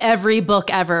every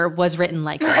book ever was written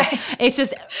like this. Right. It's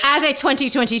just as a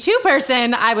 2022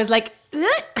 person, I was like,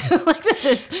 like this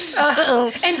is.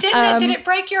 And did it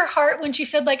break your heart when she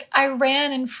said like, I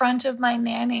ran in front of my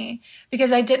nanny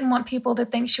because I didn't want people to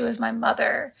think she was my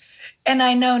mother. And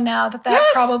I know now that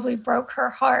probably broke her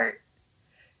heart.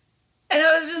 And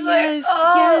I was just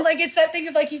like, it's that thing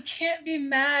of like, you can't be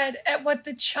mad at what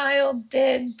the child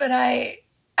did, but I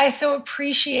so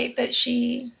appreciate that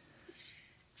she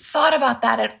thought about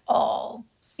that at all,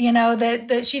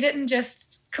 that she didn't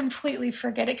just completely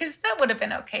forget it, because that would have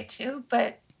been okay too.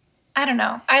 But I don't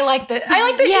know. I like that she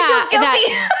feels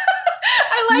guilty.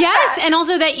 I like that. And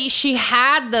also that she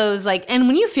had those like, and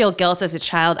when you feel guilt as a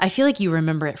child, I feel like you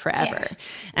remember it forever. Yeah.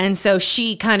 And so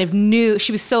she kind of knew,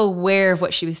 she was so aware of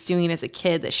what she was doing as a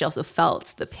kid that she also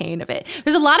felt the pain of it.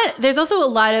 There's also a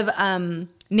lot of,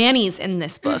 nannies in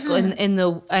this book, in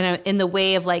the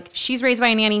way of like she's raised by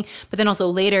a nanny, but then also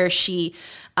later she,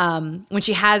 when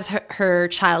she has her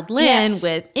child Lynn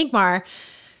with Ingmar,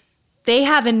 they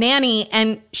have a nanny,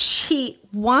 and she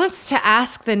wants to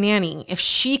ask the nanny if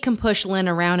she can push Lynn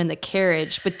around in the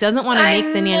carriage, but doesn't want to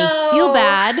make the nanny feel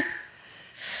bad,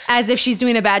 as if she's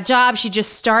doing a bad job. She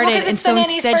just started, and so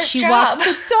instead she walks the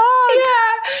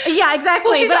dog. Yeah,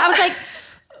 exactly. But I was like,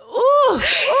 ooh.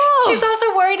 She's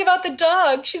also worried about the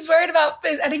dog. She's worried about,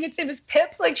 I think its name is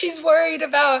Pip. Like she's worried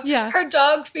about her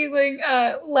dog feeling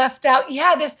left out.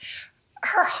 Yeah,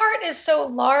 her heart is so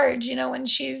large, when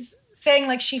she's saying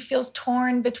like she feels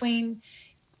torn between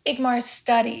Ingmar's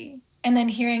study and then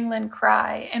hearing Lynn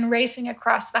cry and racing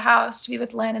across the house to be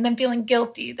with Lynn and then feeling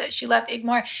guilty that she left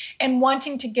Ingmar and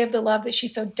wanting to give the love that she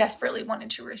so desperately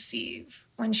wanted to receive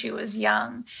when she was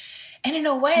young. And in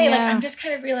a way, like I'm just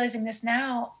kind of realizing this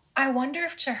now, I wonder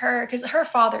if to her, because her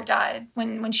father died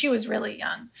when she was really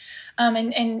young.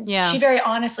 And she very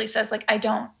honestly says, like, I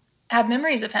don't have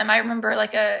memories of him. I remember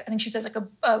I think she says like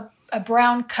a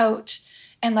brown coat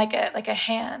and like a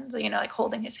hand, like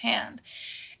holding his hand.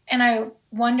 And I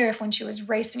wonder if when she was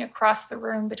racing across the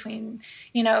room between,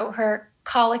 her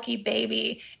colicky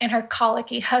baby and her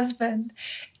colicky husband,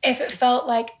 if it felt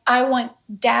like I want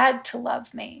dad to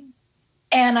love me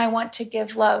and I want to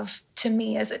give love to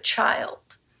me as a child.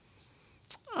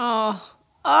 So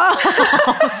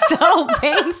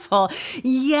painful.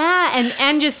 Yeah,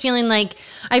 and just feeling like,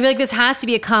 I feel like this has to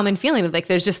be a common feeling of like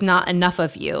there's just not enough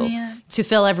of you to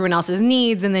fill everyone else's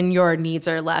needs, and then your needs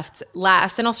are left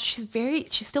last. And also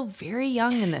she's still very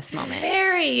young in this moment.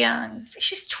 Very young.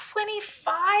 She's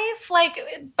 25. Like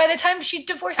by the time she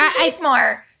divorces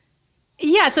Igmar.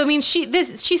 Yeah, so I mean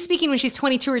she's speaking when she's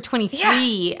 22 or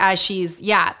 23 as she's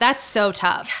that's so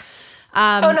tough.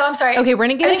 Oh, no, I'm sorry. Okay, we're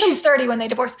going to get I think she's 30 when they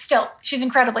divorce. Still, she's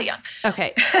incredibly young.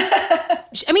 Okay.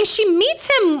 I mean, she meets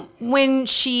him when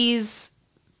she's,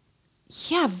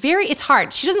 it's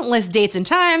hard. She doesn't list dates and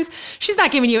times. She's not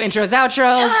giving you intros,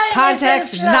 outros,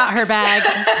 context, not her bag.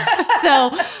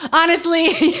 So,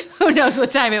 honestly, who knows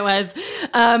what time it was.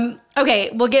 Okay,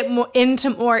 we'll get into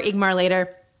more Igmar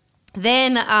later.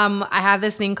 Then I have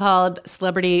this thing called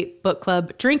Celebrity Book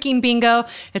Club Drinking Bingo.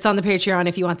 It's on the Patreon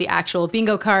if you want the actual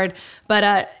bingo card.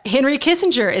 But Henry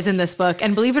Kissinger is in this book.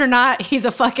 And believe it or not, he's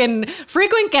a fucking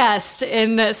frequent guest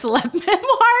in Celeb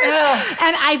Memoirs.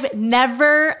 And I've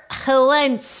never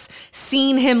once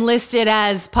seen him listed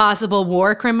as possible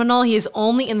war criminal. He is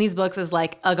only in these books as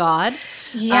like a god.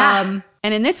 Yeah.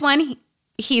 And in this one,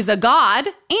 he's a god,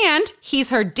 and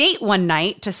he's her date one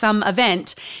night to some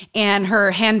event, and her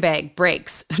handbag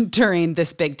breaks during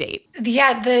this big date.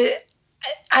 Yeah,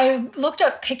 I looked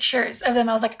up pictures of them.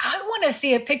 I was like, I want to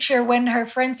see a picture when her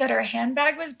friend said her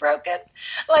handbag was broken.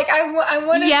 Like, I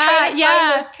want to try to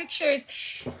find those pictures.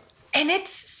 And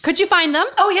it's... Could you find them?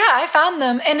 Oh, yeah, I found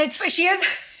them. And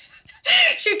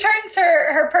she turns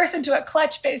her purse into a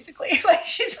clutch, basically. Like,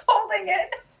 she's holding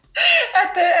it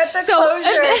at the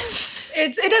closure.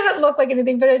 It doesn't look like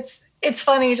anything, but it's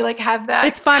funny to like have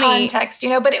that context, you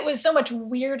know. But it was so much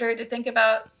weirder to think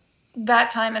about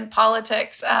that time in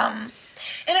politics. And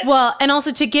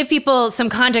also to give people some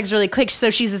context really quick. So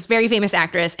she's this very famous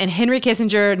actress, and Henry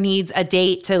Kissinger needs a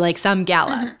date to like some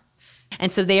gala,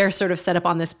 and so they are sort of set up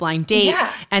on this blind date,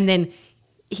 and then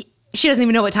she doesn't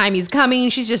even know what time he's coming.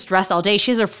 She's just dressed all day.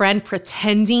 She has her friend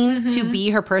pretending to be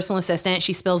her personal assistant.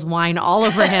 She spills wine all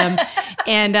over him,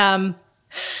 and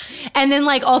then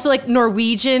like also like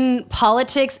Norwegian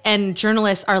politics and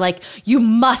journalists are like, you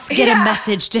must get a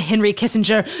message to Henry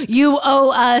Kissinger. You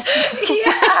owe us.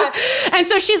 Yeah. And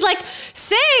so she's like,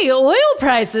 say oil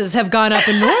prices have gone up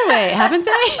in Norway, haven't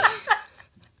they?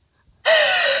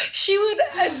 She would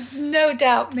no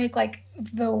doubt make like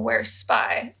the worst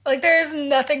spy. Like there is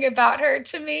nothing about her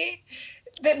to me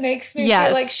that makes me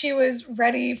feel like she was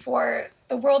ready for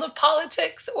the world of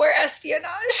politics or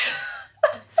espionage.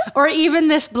 Or even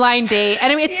this blind date.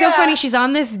 And I mean, it's so funny. She's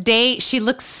on this date. She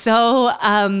looks so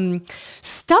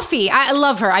stuffy. I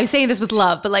love her. I'm saying this with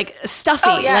love, but like stuffy.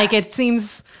 Oh, yeah. Like it's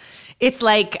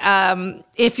like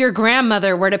if your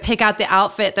grandmother were to pick out the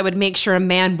outfit that would make sure a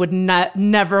man would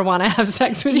never want to have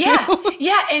sex with you.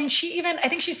 Yeah. And I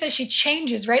think she says she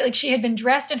changes, right? Like she had been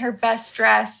dressed in her best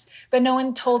dress, but no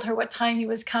one told her what time he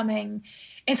was coming.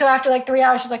 And so after like 3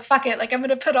 hours, she's like, fuck it. Like, I'm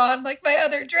going to put on like my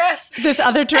other dress. This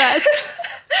other dress.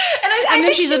 and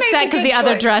then she's upset because the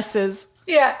other dress is.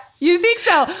 Yeah. You think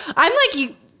so? I'm like,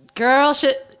 you girl,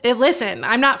 listen,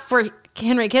 I'm not for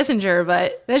Henry Kissinger,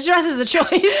 but the dress is a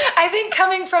choice. I think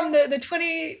coming from the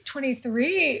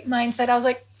 2023 mindset, I was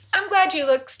like, I'm glad you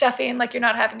look stuffy and like you're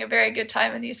not having a very good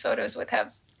time in these photos with him.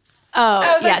 Oh,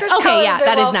 yes. Like, okay, yeah,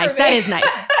 that is nice. That is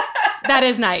nice. That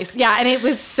is nice. Yeah, and it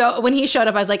was so, when he showed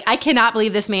up, I was like, I cannot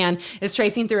believe this man is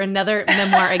traipsing through another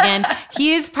memoir again.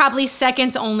 He is probably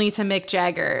second only to Mick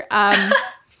Jagger.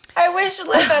 I wish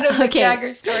Liv had a Mick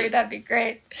Jagger story. That'd be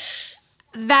great.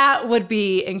 That would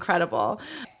be incredible.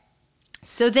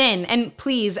 So then, and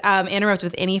please interrupt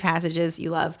with any passages you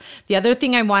love. The other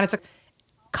thing I wanted to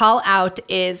call out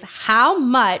is how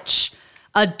much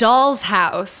a doll's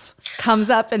house comes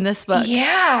up in this book.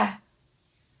 Yeah.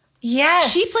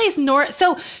 Yes. She plays Nora.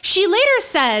 So she later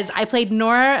says, I played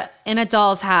Nora in a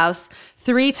doll's house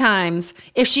 3 times.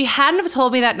 If she hadn't have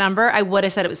told me that number, I would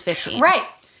have said it was 15.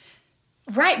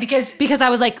 Right, because I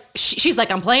was like, she's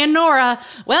like, I'm playing Nora.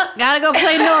 Well, gotta go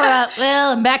play Nora.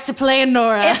 Well, I'm back to playing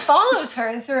Nora. It follows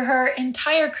her through her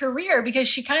entire career because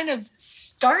she kind of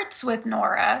starts with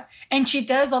Nora and she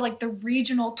does all like the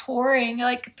regional touring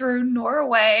like through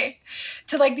Norway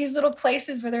to like these little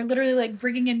places where they're literally like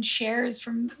bringing in chairs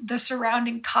from the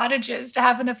surrounding cottages to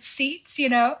have enough seats, you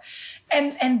know?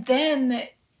 And then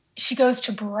she goes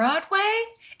to Broadway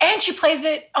and she plays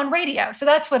it on radio. So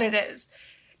that's what it is.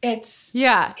 It's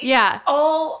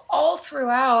all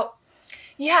throughout.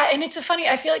 Yeah, and it's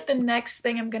I feel like the next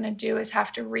thing I'm going to do is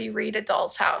have to reread A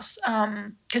Doll's House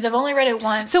because I've only read it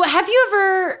once. So have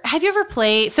you ever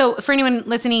played, so for anyone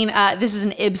listening, this is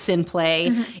an Ibsen play.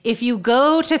 Mm-hmm. If you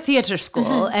go to theater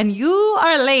school and you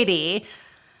are a lady,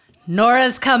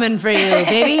 Nora's coming for you,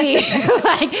 baby.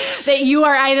 Like that you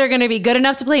are either going to be good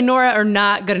enough to play Nora or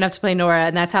not good enough to play Nora,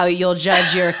 and that's how you'll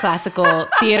judge your classical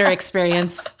theater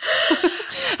experience.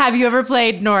 Have you ever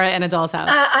played Nora in A Doll's House?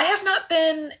 I have not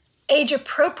been age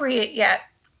appropriate yet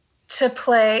to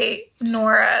play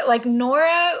Nora. Like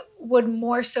Nora would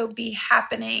more so be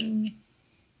happening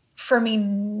for me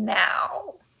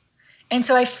now. And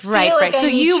so I feel like I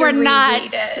need to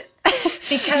reread it.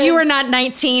 Because you were not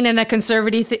 19 in a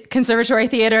conservatory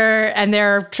theater and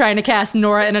they're trying to cast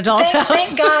Nora in A Doll's House.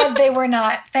 Thank God they were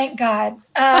not. Thank God.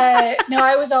 No,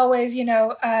 I was always,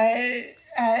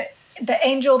 the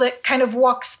angel that kind of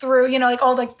walks through, like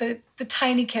all like the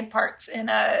tiny kid parts in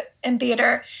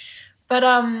theater. But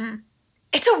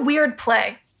it's a weird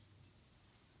play.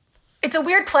 It's a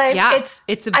weird play. Yeah,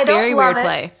 it's a very weird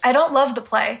play. I don't love the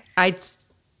play. I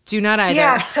do not either.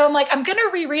 Yeah, so I'm like, I'm going to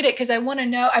reread it because I want to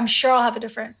know. I'm sure I'll have a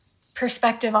different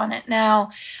perspective on it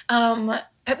now.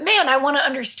 But man, I want to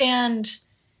understand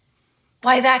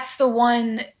why that's the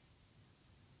one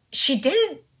she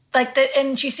did like that.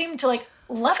 And she seemed to like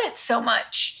love it so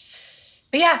much.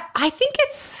 But yeah. I think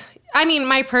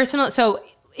my personal, so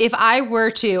if I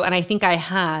were to, and I think I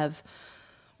have,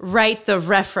 write the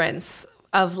reference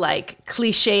of like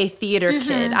cliche theater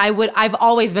kid, I've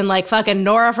always been like fucking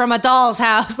Nora from A Doll's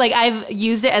House. Like I've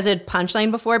used it as a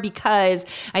punchline before because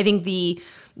I think the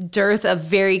dearth of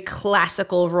very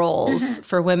classical roles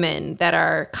for women that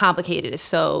are complicated is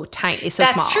so tiny, is so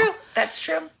small. That's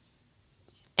true.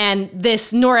 And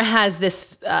this Nora has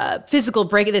this physical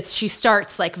break that she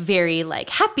starts like very like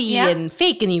happy and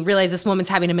fake, and you realize this woman's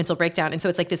having a mental breakdown, and so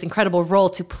it's like this incredible role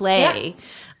to play.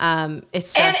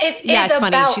 It's just it's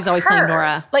funny. She's always playing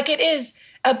Nora. Like it is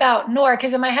about Nora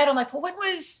because in my head I'm like, well, when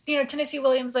was Tennessee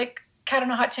Williams like Cat on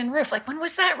a Hot Tin Roof? Like when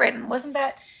was that written? Wasn't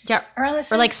that around the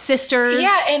same? Or like Sisters?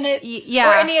 Yeah, and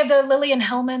or any of the Lillian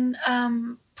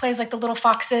Hellman plays like the Little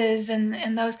Foxes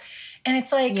and those. And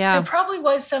it's like, there probably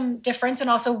was some difference in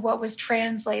also what was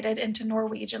translated into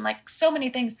Norwegian, like so many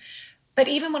things. But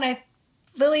even when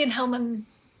Lillian Hellman,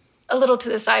 a little to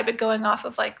the side, but going off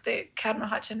of like the Cat on a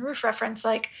Hot Tin Roof reference,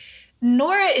 like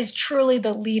Nora is truly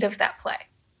the lead of that play.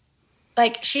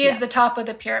 Like she is the top of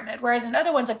the pyramid. Whereas in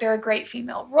other ones, like there are great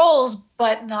female roles,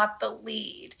 but not the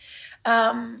lead.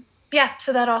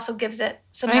 So that also gives it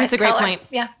some nice color. I think it's a great point.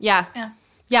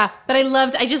 Yeah, but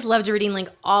I just loved reading like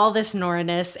all this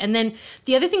Nora-ness. And then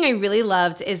the other thing I really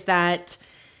loved is that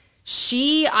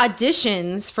she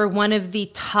auditions for one of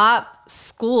the top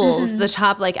schools, the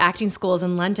top like acting schools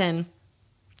in London.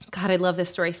 God, I love this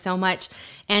story so much.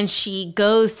 And she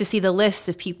goes to see the list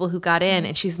of people who got in,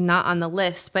 and she's not on the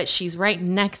list, but she's right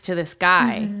next to this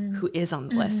guy who is on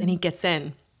the list, and he gets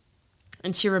in.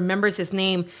 And she remembers his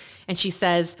name, and she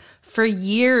says, "For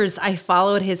years, I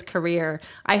followed his career.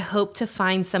 I hope to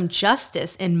find some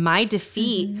justice in my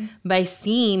defeat by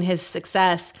seeing his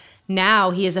success.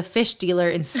 Now he is a fish dealer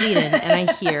in Sweden, and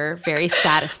I hear very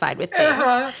satisfied with things."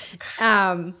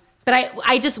 But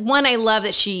I love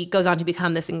that she goes on to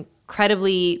become this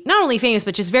incredibly, not only famous,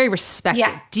 but just very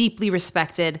respected, deeply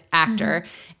respected actor.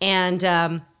 And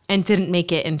didn't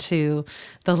make it into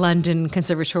the London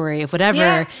Conservatory of whatever.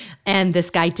 Yeah. And this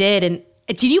guy did. And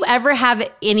did you ever have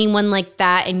anyone like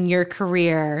that in your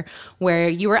career where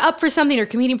you were up for something or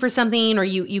competing for something, or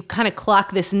you kind of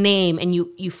clock this name and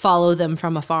you follow them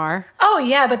from afar? Oh,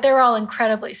 yeah, but they're all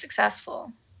incredibly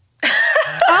successful.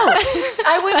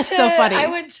 That's so funny. I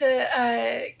went to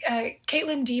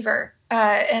Caitlin Deaver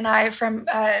and I from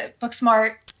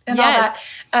Booksmart and all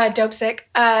that, Dope Sick,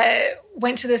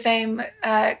 went to the same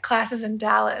classes in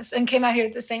Dallas and came out here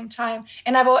at the same time.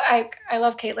 And I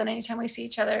love Caitlin. Anytime we see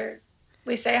each other,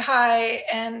 we say hi,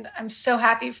 and I'm so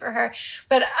happy for her.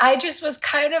 But I just was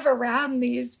kind of around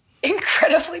these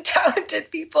incredibly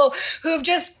talented people who have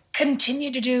just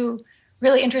continued to do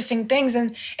really interesting things.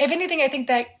 And if anything, I think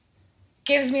that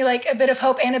gives me like a bit of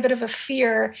hope and a bit of a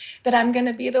fear that I'm going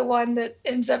to be the one that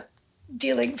ends up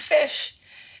dealing fish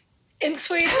in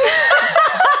Sweden.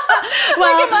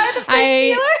 Well, am I the fish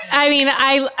dealer? I mean,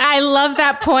 I love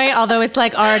that point, although it's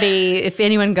like already, if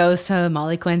anyone goes to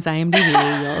Molly Quinn's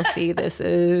IMDb, you'll see this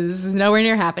is nowhere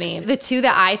near happening. The two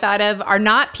that I thought of are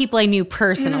not people I knew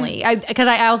personally. Because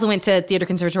I also went to theater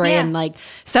conservatory and like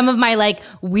some of my like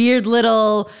weird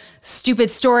little stupid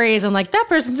stories. I'm like, that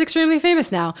person's extremely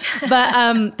famous now.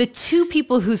 But the two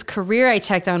people whose career I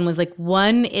checked on was like,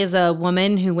 one is a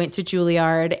woman who went to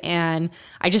Juilliard, and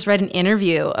I just read an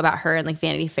interview about her in like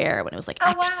Vanity Fair when it was like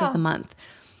Actress of the Month.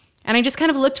 And I just kind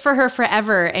of looked for her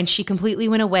forever, and she completely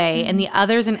went away. And the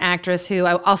other's an actress who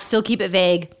I'll still keep it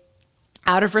vague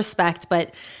out of respect,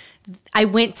 but I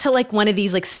went to like one of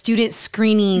these like student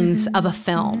screenings of a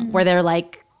film where they're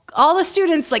like, all the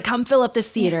students like come fill up this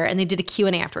theater, and they did a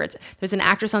Q&A afterwards. There's an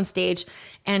actress on stage,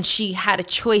 and she had a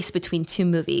choice between two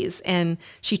movies, and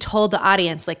she told the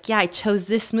audience like, yeah, I chose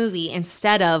this movie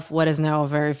instead of what is now a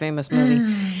very famous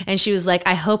movie. And she was like,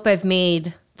 I hope I've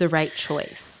made the right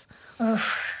choice.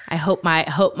 I hope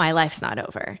my life's not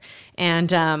over.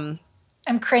 And I'm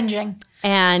cringing.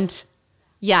 And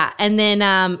yeah, and then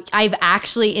I've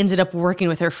actually ended up working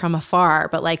with her from afar,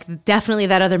 but like definitely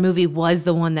that other movie was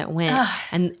the one that went.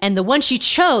 And the one she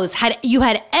chose had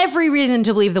every reason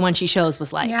to believe the one she chose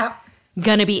was like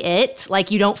gonna be it. Like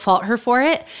you don't fault her for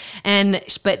it.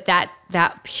 But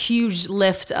that huge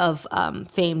lift of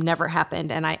fame never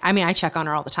happened. And I mean I check on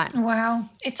her all the time. Wow.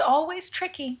 It's always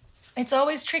tricky. It's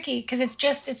always tricky because it's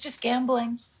just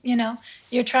gambling. You know,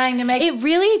 you're trying to make... It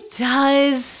really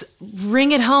does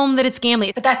bring it home that it's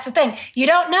gambling. But that's the thing. You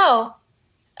don't know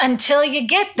until you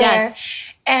get there. Yes.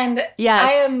 And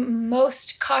I am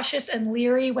most cautious and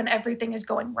leery when everything is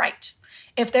going right.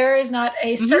 If there is not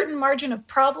a certain margin of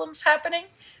problems happening,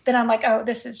 then I'm like, oh,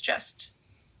 this is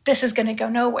going to go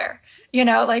nowhere. You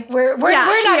know, like we're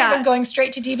not even going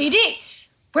straight to DVD.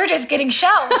 We're just getting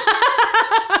shelved.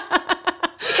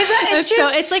 Because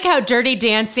it's like how Dirty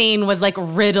Dancing was like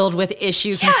riddled with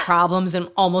issues and problems and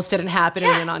almost didn't happen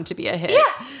and went on to be a hit.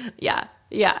 Yeah.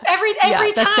 Every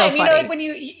time, that's so funny. you know, like when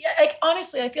you like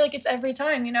honestly, I feel like it's every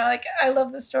time. You know, like I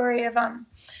love the story of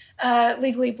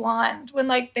Legally Blonde when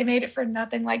like they made it for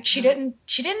nothing. Like she didn't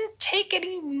take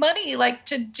any money like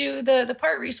to do the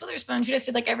part Reese Witherspoon. She just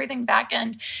did like everything back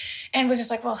end and was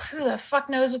just like, well, who the fuck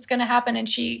knows what's gonna happen? And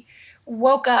she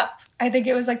woke up, I think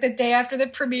it was like the day after the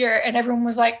premiere, and everyone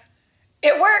was like,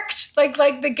 it worked.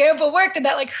 Like the gamble worked, and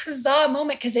that like huzzah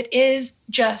moment, because it is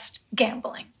just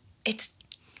gambling. It's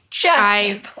just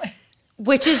gambling.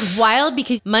 Which is wild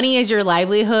because money is your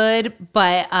livelihood,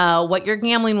 but what you're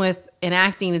gambling with in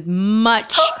acting is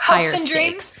much higher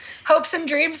stakes. Hopes and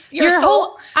dreams. Your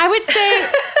soul. I would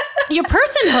say your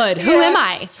personhood. Who am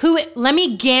I? Let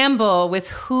me gamble with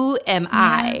who am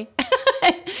I?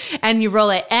 And you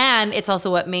roll it. And it's also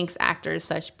what makes actors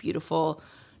such beautiful,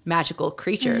 magical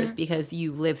creatures because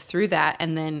you live through that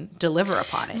and then deliver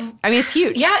upon it. I mean, it's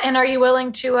huge. Yeah. And are you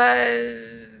willing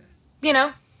to,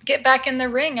 get back in the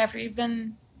ring after you've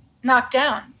been knocked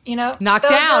down? Those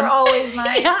are always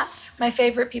my my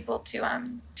favorite people to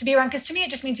be around. Because to me, it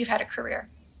just means you've had a career.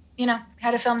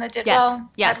 Had a film that did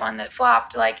well, had one that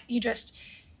flopped. Like you just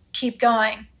keep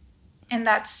going, and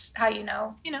that's how you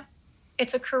know.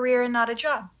 It's a career and not a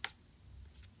job.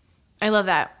 I love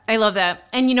that.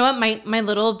 And you know what? My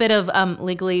little bit of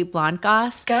Legally Blonde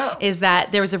goss is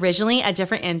that there was originally a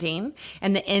different ending,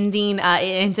 and the ending it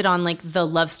ended on like the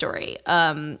love story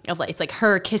of like it's like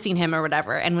her kissing him or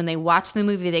whatever. And when they watch the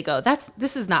movie, they go,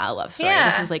 "This is not a love story.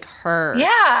 This is like her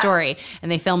story."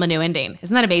 And they film a new ending.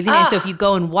 Isn't that amazing? And so if you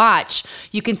go and watch,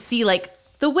 you can see like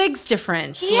the wig's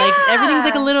different. Like everything's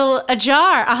like a little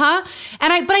ajar.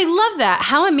 But I love that.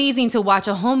 How amazing to watch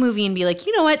a whole movie and be like,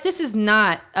 you know what? This is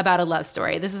not about a love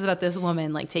story. This is about this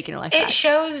woman like taking her life back. It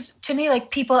shows to me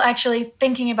like people actually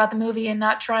thinking about the movie and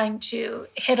not trying to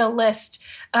hit a list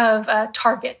of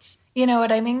targets. You know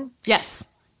what I mean? Yes.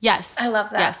 I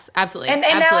love that. Yes, absolutely. And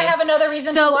now I have another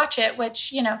reason to watch it,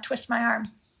 which, twist my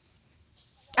arm.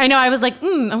 I know. I was like,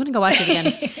 I'm going to go watch it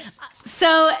again.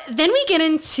 So then we get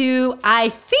into, I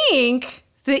think,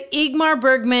 the Ingmar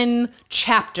Bergman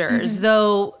chapters,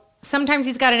 though sometimes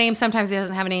he's got a name, sometimes he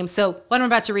doesn't have a name. So what I'm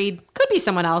about to read could be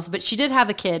someone else, but she did have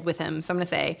a kid with him. So I'm going to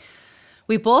say,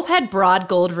 we both had broad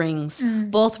gold rings.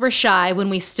 Both were shy when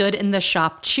we stood in the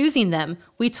shop choosing them.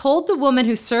 We told the woman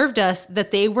who served us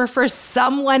that they were for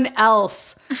someone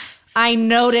else. I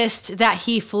noticed that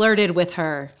he flirted with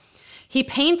her. He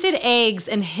painted eggs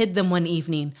and hid them one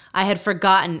evening. I had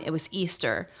forgotten it was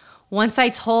Easter. Once I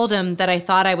told him that I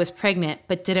thought I was pregnant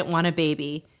but didn't want a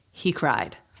baby. He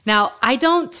cried. Now, I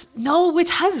don't know which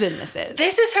husband this is.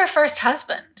 This is her first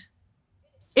did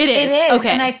It is. Okay.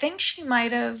 And I think she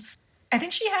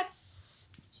had,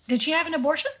 Did she have an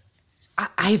abortion?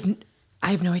 I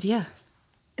have no idea.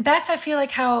 That's, I feel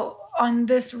like, how on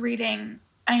this reading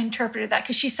I interpreted that.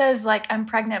 Because she says, like, I'm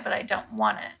pregnant, but I don't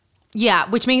want it. Yeah,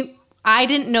 which means I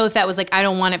didn't know if that was like, I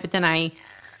don't want it, but then I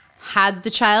had the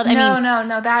child.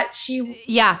 No, that she...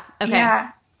 Yeah, okay.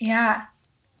 Yeah.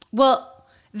 Well,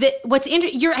 what's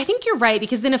interesting, I think you're right,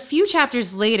 because then a few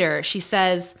chapters later, she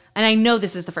says, and I know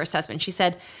this is the first husband, she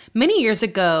said, many years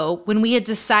ago, when we had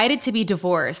decided to be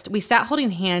divorced, we sat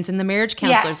holding hands in the marriage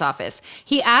counselor's office.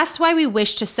 He asked why we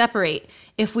wished to separate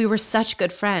if we were such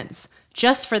good friends.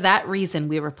 Just for that reason,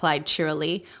 we replied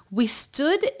cheerily. We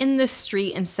stood in the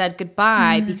street and said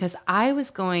goodbye because I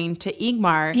was going to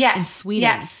Ingmar in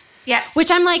Sweden. Yes. Which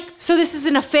I'm like, so this is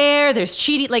an affair, there's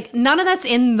cheating, like none of that's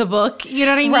in the book, you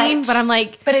know what I mean? Right. But I'm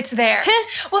like... But it's there.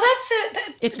 Well,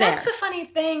 It's that's there. the funny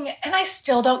thing, and I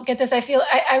still don't get this.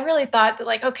 I really thought that,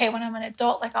 like, okay, when I'm an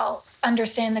adult, like, I'll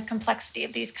understand the complexity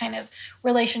of these kind of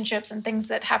relationships and things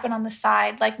that happen on the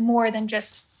side, like more than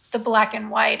just the black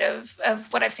and white of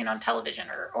what I've seen on television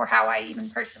or how I even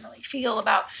personally feel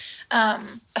about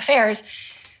affairs.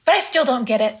 But I still don't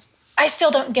get it.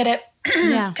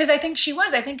 Yeah. Because I think she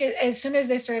was. I think as soon as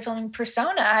they started filming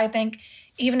Persona, I think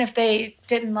even if they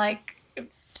didn't, like,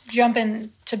 jump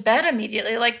into bed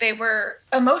immediately, like, they were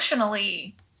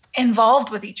emotionally involved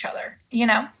with each other, you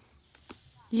know?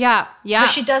 Yeah. But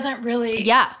she doesn't really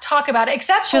talk about it,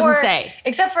 except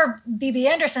for B.B.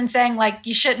 Anderson saying, like,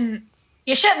 you shouldn't,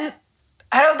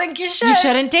 I don't think you should. You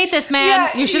shouldn't date this man.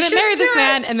 Yeah, you shouldn't marry this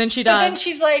man. And then she does. But then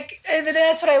she's like, and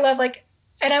that's what I love, like,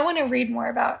 and I want to read more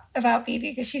about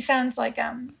B.B. because she sounds like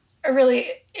a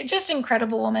really just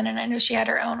incredible woman. And I know she had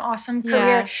her own awesome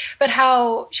career, but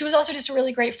how she was also just a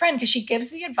really great friend because she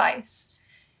gives the advice.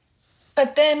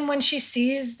 But then when she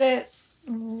sees that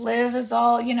Liv is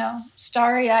all, you know,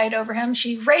 starry-eyed over him,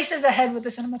 she races ahead with the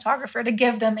cinematographer to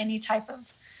give them any type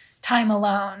of time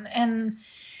alone. And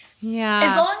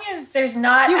as long as there's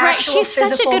not You're right. She's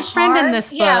such a good friend in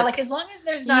this book. Yeah, like as long as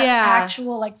there's not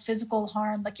actual, like, physical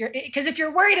harm, like because if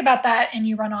you're worried about that and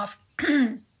you run off,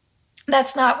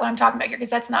 that's not what I'm talking about here,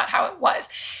 because that's not how it was.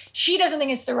 She doesn't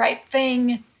think it's the right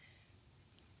thing,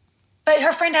 but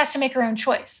her friend has to make her own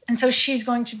choice. And so she's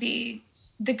going to be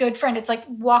the good friend. It's like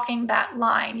walking that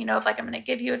line, you know, of like, I'm going to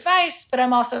give you advice, but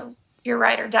I'm also your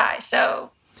ride or die.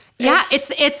 So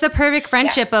it's the perfect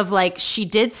friendship of, like, she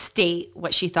did state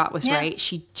what she thought was right.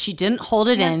 She didn't hold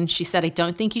it in. She said, I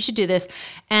don't think you should do this.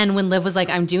 And when Liv was like,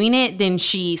 I'm doing it, then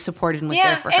she supported and was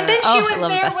there for her. And then she was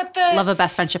there with the... Love a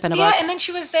best friendship in a book. Yeah, and then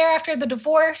she was there after the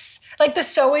divorce, like the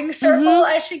sewing circle,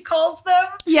 as she calls them.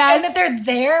 Yes. And that they're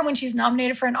there when she's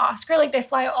nominated for an Oscar. Like, they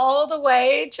fly all the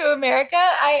way to America.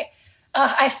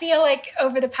 I feel like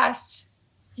over the past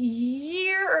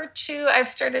year or two, I've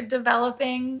started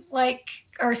developing, like,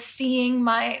 or seeing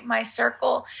my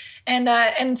circle.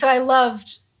 And so I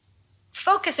loved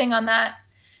focusing on that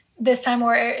this time,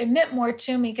 where it meant more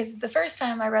to me, because the first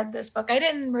time I read this book, I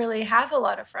didn't really have a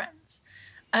lot of friends.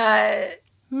 I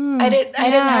didn't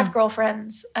have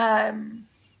girlfriends. I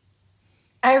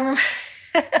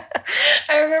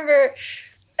remember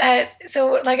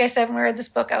so like I said, when we read this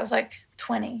book, I was like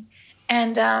 20.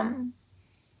 And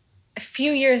a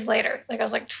few years later, like I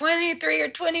was like 23 or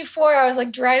 24, I was like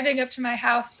driving up to my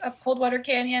house up Coldwater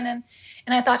Canyon, and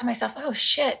I thought to myself, oh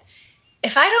shit,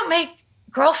 if I don't make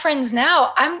girlfriends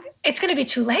now, it's going to be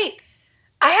too late.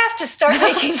 I have to start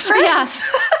making friends.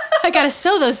 I got to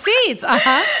sow those seeds.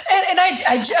 Uh-huh. And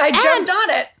I jumped on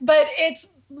it, but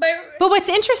But what's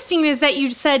interesting is that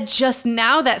you said just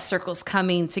now that circle's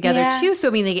coming together too. So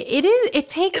I mean, like, it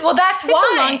takes a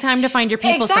long time to find your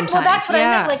people. Exactly. Sometimes. Well, that's what I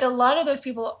meant. Like, a lot of those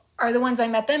people are the ones I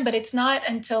met then, but it's not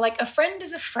until, like, a friend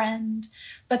is a friend,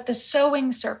 but the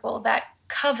sewing circle, that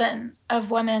coven of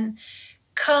women,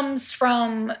 comes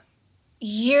from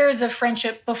years of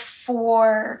friendship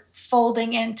before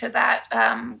folding into that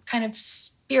kind of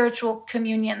spiritual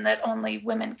communion that only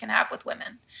women can have with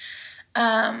women.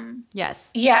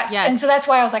 Yes. And so that's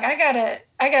why I was like, I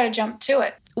gotta jump to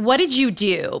it. What did you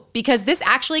do? Because this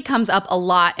actually comes up a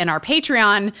lot in our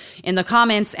Patreon, in the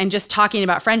comments, and just talking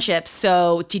about friendships.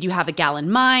 So did you have a gal in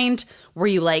mind? Were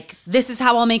you like, this is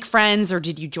how I'll make friends? Or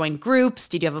did you join groups?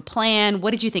 Did you have a plan?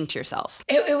 What did you think to yourself?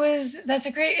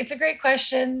 It's a great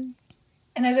question.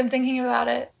 And as I'm thinking about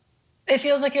it, it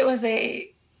feels like it was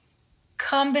a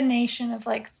combination of,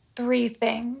 like, three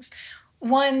things.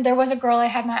 One, there was a girl I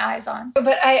had my eyes on.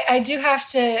 But I do have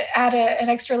to add an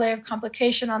extra layer of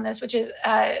complication on this, which is,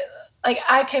 like,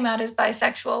 I came out as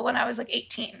bisexual when I was, like,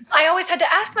 18. I always had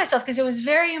to ask myself, because it was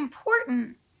very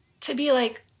important to be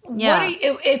like, what are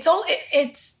you, it's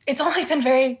only been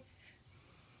very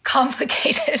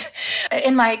complicated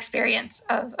in my experience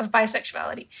of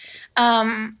bisexuality.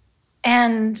 And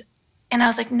I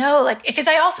was like, no, like, because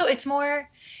it's more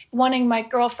wanting my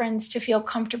girlfriends to feel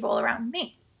comfortable around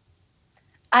me.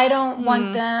 I don't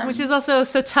want them. Which is also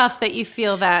so tough that you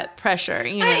feel that pressure,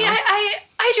 you know.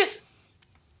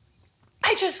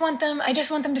 I just want them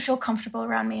to feel comfortable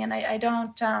around me. And I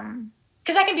don't,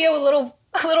 because I can be a little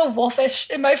wolfish,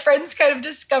 and my friends kind of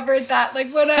discovered that,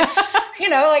 like, when I,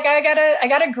 like, I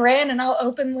gotta grin and I'll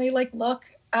openly, like, look.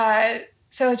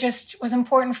 So it just was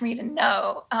important for me to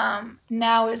know,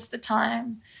 now is the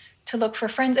time to look for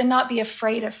friends and not be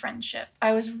afraid of friendship.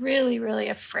 I was really, really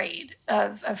afraid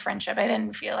of friendship. I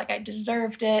didn't feel like I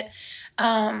deserved it.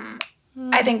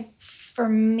 I think for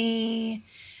me,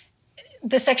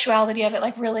 the sexuality of it,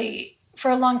 like, really,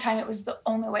 for a long time, it was the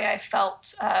only way I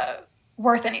felt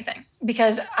worth anything,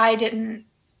 because I didn't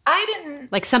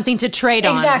like something to trade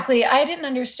on. Exactly. I didn't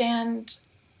understand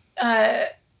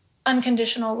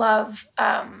unconditional love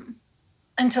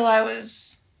until I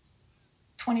was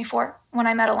 24, when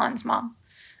I met Alon's mom.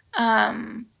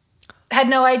 Had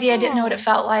no idea, didn't know what it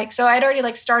felt like. So I'd already,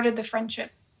 like, started the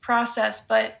friendship process,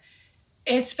 but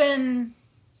there's been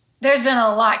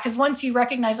a lot, because once you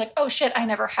recognize, like, oh shit, I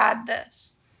never had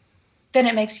this, then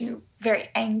it makes you very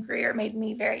angry, or made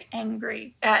me very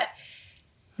angry at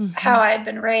how I had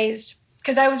been raised,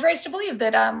 because I was raised to believe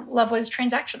that love was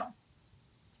transactional.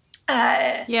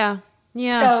 Yeah.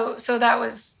 So that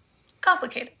was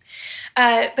complicated.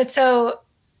 But so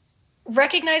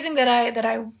recognizing that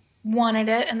I wanted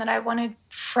it, and that I wanted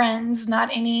friends, not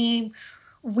any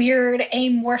weird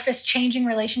amorphous changing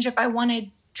relationship. I wanted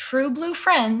true blue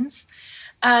friends.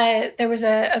 There was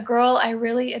a girl I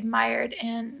really admired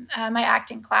in my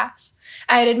acting class.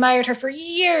 I had admired her for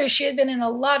years. She had been in a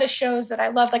lot of shows that I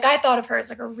loved. Like, I thought of her as,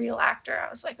 like, a real actor. I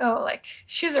was like, oh, like,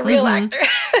 she's a real actor.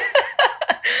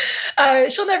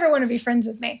 She'll never want to be friends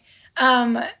with me.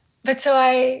 But so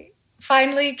I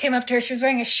finally came up to her. She was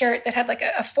wearing a shirt that had, like,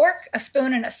 a fork, a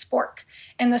spoon, and a spork.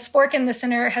 And the spork in the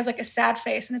center has, like, a sad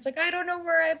face. And it's like, I don't know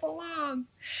where I belong.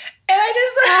 And I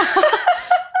just...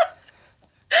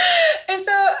 And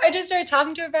so I just started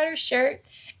talking to her about her shirt,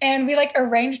 and we, like,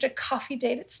 arranged a coffee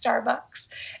date at Starbucks.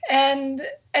 And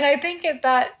I think at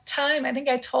that time, I think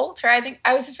I told her, I think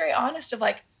I was just very honest of,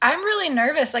 like, I'm really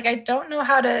nervous. Like, I don't know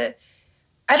how to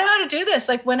do this.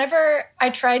 Like, whenever I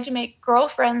tried to make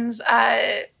girlfriends,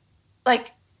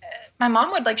 like, my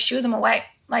mom would, like, shoo them away.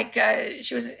 Like,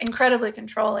 she was incredibly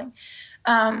controlling.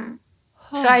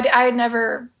 So I'd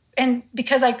never, and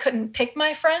because I couldn't pick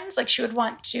my friends, like, she would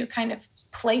want to kind of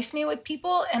place me with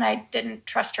people, and I didn't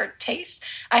trust her taste.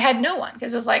 I had no one,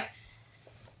 because it was like,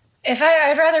 if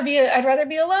I'd rather be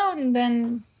alone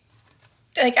than,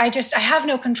 like, I have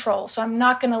no control, so I'm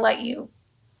not going to let you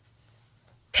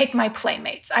pick my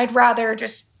playmates. I'd rather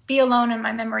just be alone in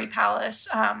my memory palace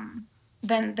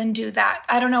than do that.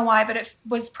 I don't know why, but it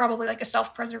was probably, like, a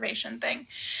self-preservation thing.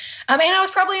 And I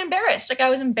was probably embarrassed. Like, I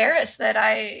was embarrassed that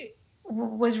I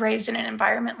was raised in an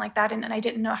environment like that, and I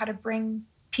didn't know how to bring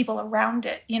people around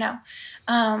it, you know?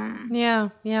 Yeah.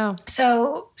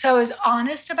 So I was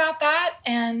honest about that.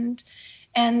 And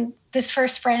this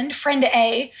first friend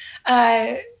A,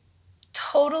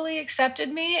 totally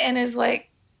accepted me and is, like,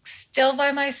 still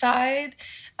by my side.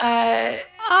 What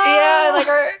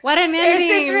an ending.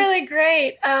 It's really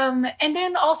great. And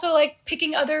then also, like,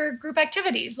 picking other group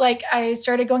activities. Like, I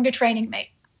started going to Training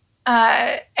Mate.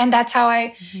 And that's how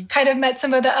I kind of met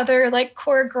some of the other, like,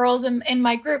 core girls in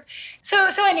my group. So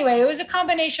anyway, it was a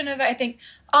combination of, I think,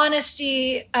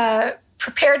 honesty,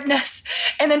 preparedness,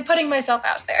 and then putting myself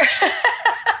out there.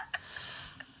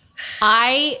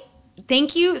 I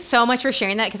thank you so much for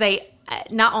sharing that, because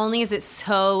not only is it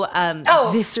so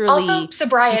viscerally, also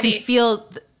sobriety, you can feel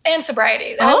and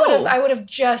sobriety. I would have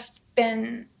just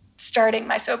been starting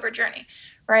my sober journey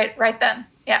right then.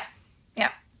 Yeah.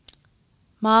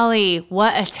 Molly,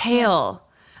 what a tale.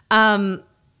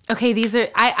 Okay, these are,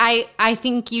 I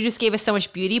think you just gave us so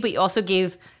much beauty, but you also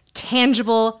gave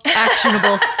tangible,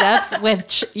 actionable steps,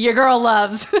 which your girl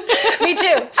loves. Me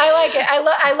too. I like it.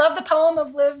 I love the poem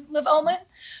of Liv Ullmann,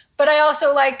 but I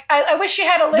also I wish she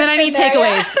had a list. Then I need there.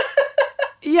 takeaways.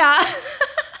 Yeah.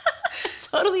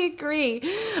 Totally agree.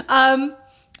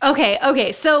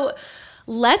 Okay. So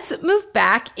let's move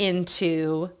back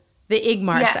into the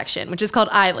Igmar section, which is called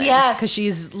Islands, because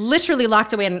she's literally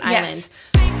locked away on an island.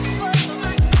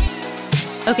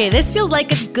 Okay, this feels like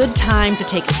a good time to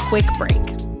take a quick break.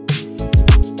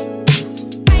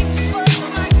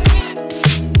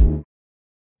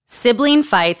 Sibling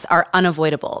fights are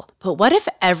unavoidable, but what if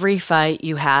every fight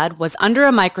you had was under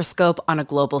a microscope on a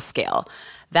global scale?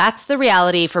 That's the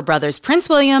reality for brothers Prince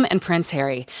William and Prince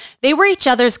Harry. They were each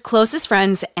other's closest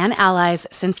friends and allies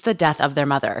since the death of their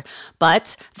mother.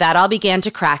 But that all began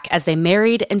to crack as they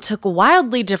married and took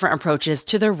wildly different approaches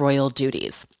to their royal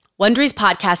duties. Wondery's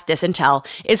podcast Dis and Tell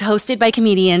is hosted by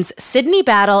comedians Sydney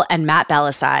Battle and Matt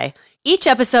Belisai. Each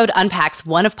episode unpacks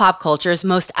one of pop culture's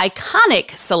most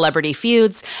iconic celebrity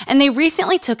feuds, and they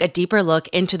recently took a deeper look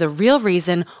into the real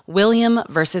reason William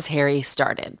versus Harry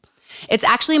started. It's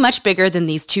actually much bigger than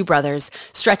these two brothers,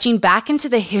 stretching back into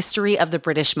the history of the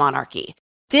British monarchy.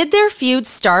 Did their feud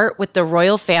start with the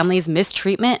royal family's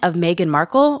mistreatment of Meghan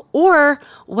Markle, or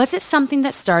was it something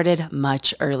that started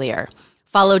much earlier?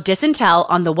 Follow Dis and Tell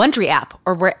on the Wondery app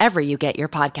or wherever you get your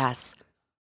podcasts.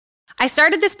 I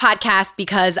started this podcast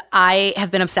because I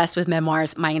have been obsessed with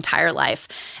memoirs my entire life.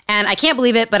 And I can't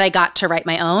believe it, but I got to write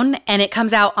my own. And it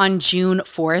comes out on June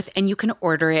 4th, and you can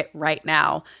order it right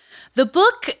now. The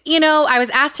book, I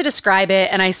was asked to describe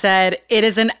it, and I said, it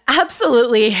is an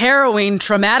absolutely harrowing,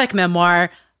 traumatic memoir,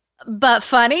 but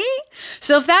funny.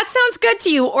 So if that sounds good to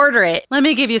you, order it. Let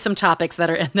me give you some topics that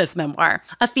are in this memoir.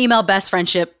 A female best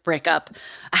friendship breakup.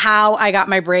 How I got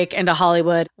my break into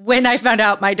Hollywood. When I found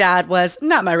out my dad was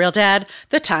not my real dad.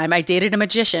 The time I dated a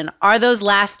magician. Are those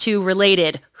last two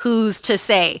related? Who's to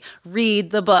say?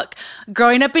 Read the book.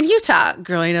 Growing up in Utah.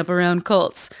 Growing up around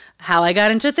cults. How I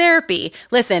got into therapy.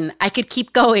 Listen, I could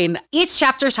keep going. Each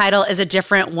chapter title is a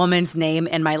different woman's name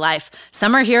in my life.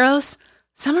 Some are heroes.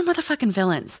 Some are motherfucking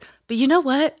villains. But you know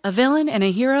what? A villain and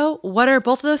a hero, what are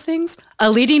both of those things? A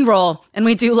leading role. And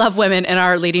we do love women in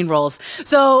our leading roles.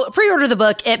 So pre-order the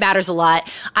book. It matters a lot.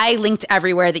 I linked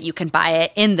everywhere that you can buy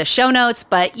it in the show notes,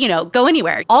 but go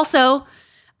anywhere. Also,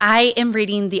 I am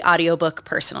reading the audiobook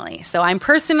personally. So I'm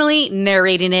personally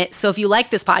narrating it. So if you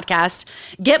like this podcast,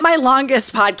 get my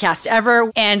longest podcast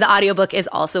ever. And the audiobook is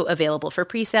also available for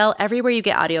pre-sale everywhere you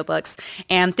get audiobooks.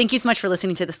 And thank you so much for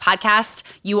listening to this podcast.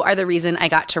 You are the reason I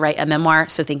got to write a memoir.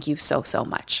 So thank you so, so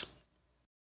much.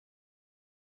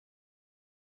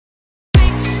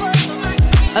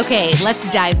 Okay, let's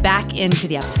dive back into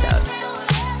the episode.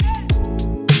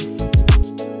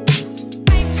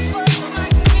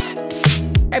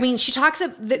 I mean, she talks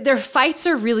about their fights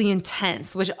are really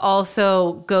intense, which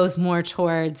also goes more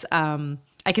towards, I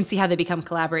can see how they become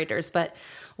collaborators. But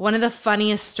one of the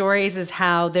funniest stories is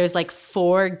how there's like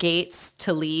 4 gates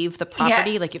to leave the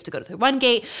property. Yes. Like you have to go to the one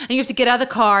gate and you have to get out of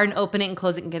the car and open it and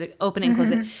close it and open it and close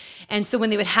it. And so when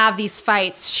they would have these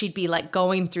fights, she'd be like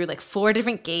going through like 4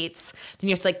 different gates. Then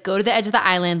you have to like go to the edge of the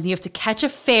island. Then you have to catch a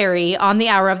ferry on the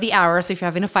hour of the hour. So if you're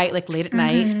having a fight like late at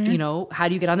night, how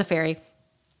do you get on the ferry?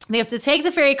 They have to take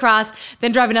the ferry across,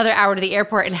 then drive another hour to the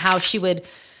airport, and how she would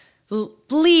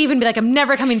leave and be like, I'm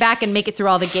never coming back, and make it through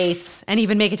all the gates and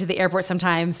even make it to the airport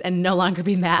sometimes and no longer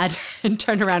be mad and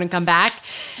turn around and come back.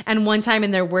 And one time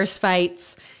in their worst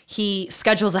fights, he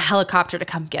schedules a helicopter to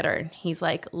come get her. And he's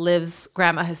like, Liv's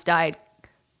grandma has died.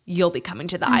 You'll be coming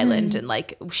to the island, and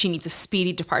like she needs a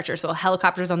speedy departure. So a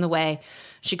helicopter's on the way.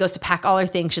 She goes to pack all her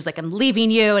things. She's like, I'm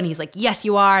leaving you. And he's like, yes,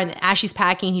 you are. And then as she's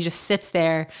packing, he just sits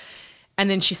there. And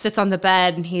then she sits on the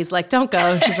bed and he's like, don't go.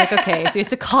 And she's like, okay. So he has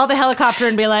to call the helicopter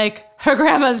and be like, her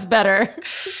grandma's better.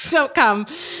 Don't come.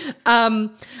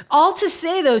 All to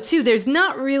say though, too, there's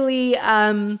not really,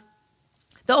 the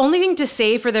only thing to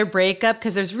say for their breakup,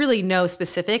 because there's really no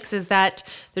specifics, is that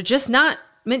they're just not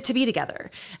meant to be together.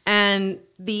 And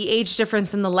the age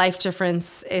difference and the life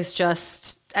difference is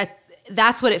just,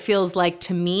 that's what it feels like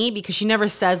to me, because she never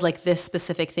says like this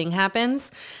specific thing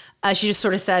happens. She just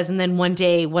sort of says, and then one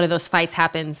day one of those fights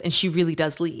happens and she really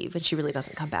does leave and she really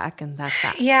doesn't come back, and that's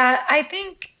that. Yeah, I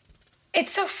think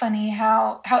it's so funny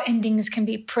how endings can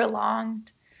be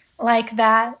prolonged like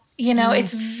that.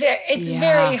 It's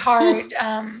very hard.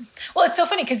 Well, it's so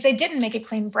funny because they didn't make a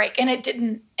clean break and it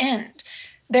didn't end.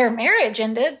 Their marriage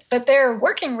ended, but their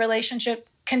working relationship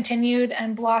continued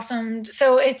and blossomed.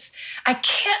 So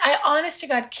I honest to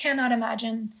God cannot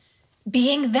imagine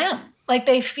being them. Like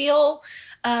they feel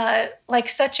like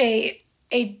such a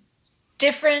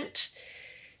different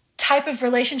type of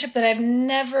relationship that I've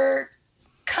never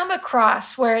come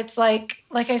across, where it's like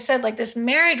I said, like this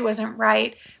marriage wasn't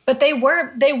right, but they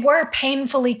were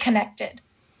painfully connected.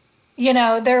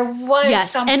 There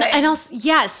was something. And also,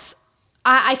 yes,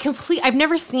 I've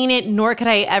never seen it, nor could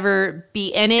I ever be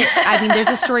in it. I mean, there's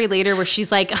a story later where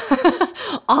she's like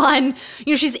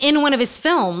she's in one of his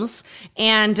films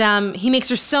and he makes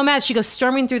her so mad. She goes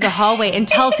storming through the hallway and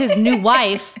tells his new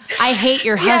wife, I hate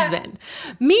your husband.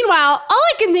 Meanwhile, all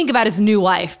I can think about is new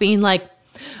wife being like,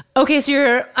 Okay,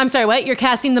 so I'm sorry, what? You're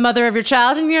casting the mother of your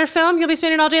child in your film? You'll be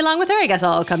spending all day long with her? I guess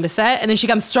I'll come to set. And then she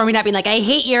comes storming at me like, I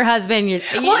hate your husband.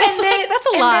 That's a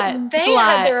lot. They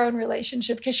had their own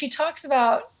relationship because she talks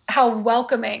about how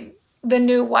welcoming the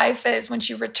new wife is when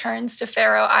she returns to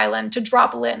Faroe Island to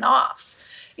drop Lynn off,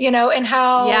 and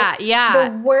how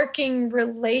the working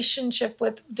relationship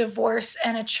with divorce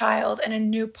and a child and a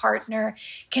new partner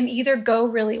can either go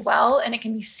really well and it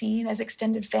can be seen as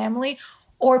extended family,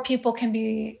 or people can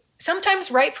be, sometimes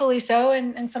rightfully so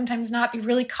and sometimes not, be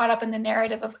really caught up in the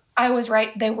narrative of, I was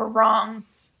right, they were wrong,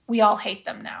 we all hate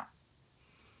them now.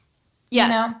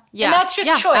 Yes. Yeah. And that's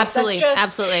just choice. Absolutely.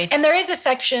 Absolutely. And there is a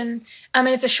section, and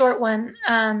it's a short one,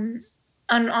 on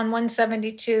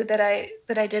 172 that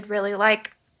I did really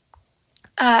like.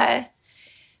 And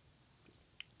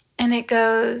it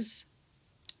goes,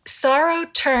 sorrow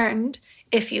turned,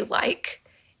 if you like,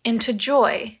 into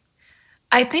joy.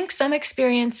 I think some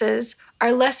experiences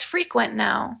are less frequent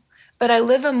now, but I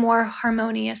live a more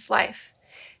harmonious life.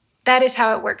 That is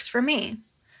how it works for me.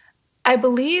 I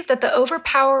believe that the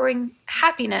overpowering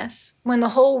happiness, when the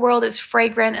whole world is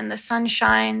fragrant and the sun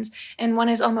shines and one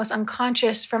is almost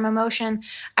unconscious from emotion,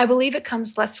 I believe it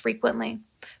comes less frequently,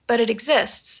 but it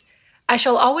exists. I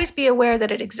shall always be aware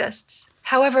that it exists.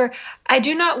 However, I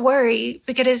do not worry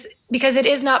because it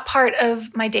is not part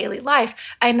of my daily life.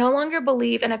 I no longer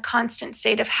believe in a constant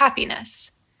state of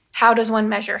happiness. How does one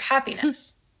measure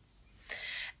happiness?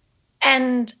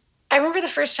 And I remember the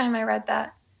first time I read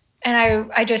that, and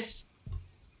I just,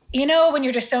 when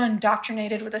you're just so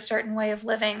indoctrinated with a certain way of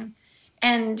living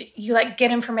and you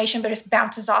get information, but it just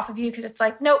bounces off of you because it's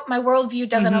like, nope, my worldview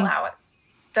doesn't allow it.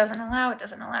 Doesn't allow it.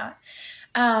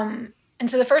 And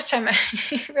so the first time I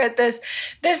read this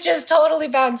just totally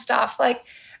bounced off.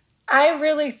 I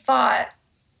really thought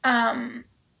and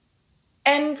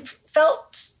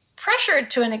felt pressured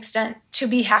to an extent to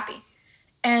be happy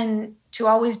and to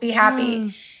always be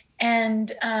happy.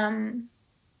 And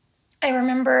I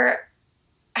remember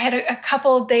I had a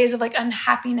couple of days of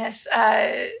unhappiness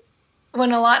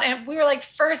when Alon, and we were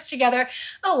first together.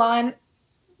 Alon,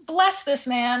 bless this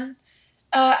man.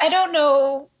 I don't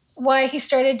know why he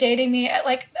started dating me at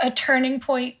a turning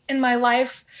point in my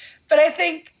life, but I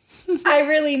think I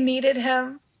really needed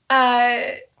him.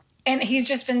 And he's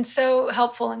just been so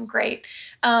helpful and great.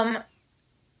 But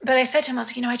I said to him, I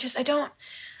was like,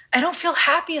 I don't feel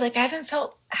happy. I haven't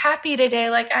felt happy today.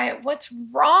 What's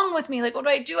wrong with me? What do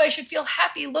I do? I should feel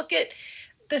happy. Look at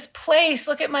this place.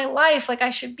 Look at my life. I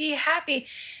should be happy.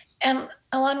 And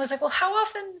Alon was like, well, how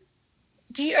often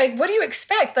what do you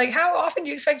expect? How often do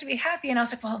you expect to be happy? And I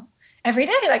was like, well, every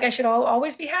day. I should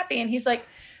always be happy. And he's like,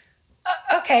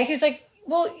 okay. He's like,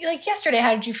 well, yesterday,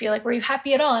 how did you feel? Were you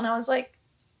happy at all? And I was like,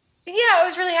 yeah, I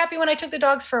was really happy when I took the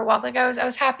dogs for a walk. I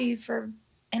was happy for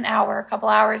an hour, a couple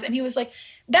hours. And he was like,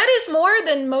 that is more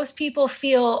than most people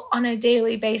feel on a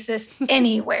daily basis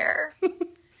anywhere.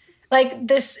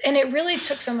 This, and it really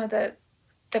took some of the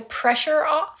pressure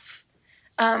off.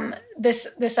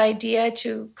 This idea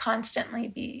to constantly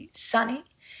be sunny,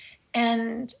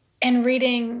 and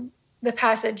reading the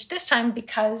passage this time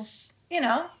because,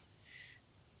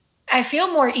 I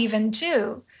feel more even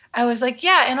too. I was like,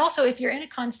 yeah. And also if you're in a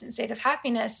constant state of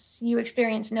happiness, you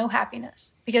experience no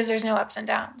happiness because there's no ups and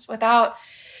downs. Without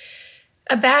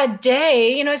a bad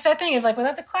day, it's that thing of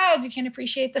without the clouds, you can't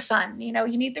appreciate the sun.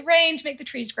 You need the rain to make the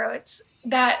trees grow. It's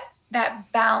that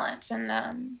balance.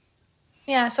 And,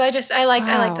 yeah, so I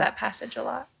liked that passage a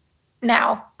lot.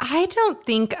 Now, I don't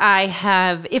think I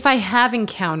have, if I have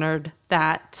encountered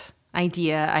that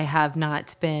idea, I have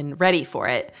not been ready for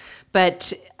it.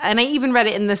 And I even read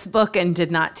it in this book and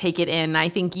did not take it in. I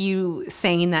think you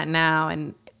saying that now,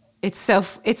 and it's so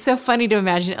funny to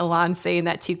imagine Alon saying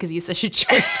that too, because he's such a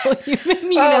joyful human,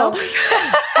 know.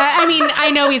 I mean, I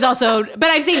know he's also, but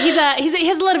I'm saying he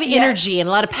has a lot of energy and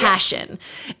a lot of passion,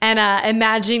 and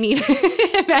imagining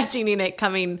it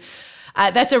coming.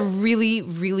 That's a really,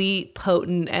 really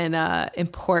potent and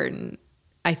important,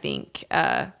 I think,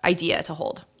 idea to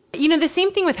hold. The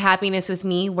same thing with happiness with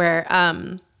me, where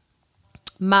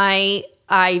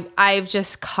I've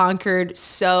just conquered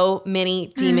so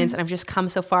many demons and I've just come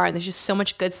so far, and there's just so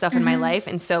much good stuff in my life.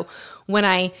 And so when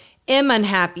I am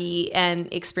unhappy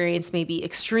and experience maybe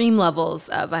extreme levels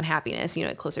of unhappiness,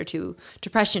 closer to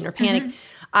depression or panic,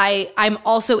 I'm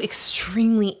also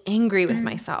extremely angry with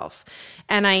myself.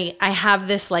 And I have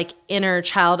this inner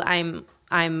child.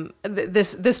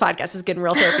 This podcast is getting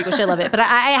real therapy, which I love it. But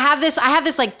I have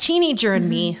this teenager in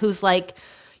me who's like,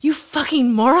 you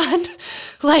fucking moron.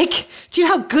 Do you know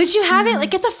how good you have it?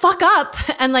 Get the fuck up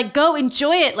and go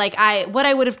enjoy it. What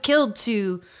I would have killed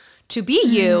to be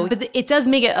you. But it does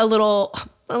make it a little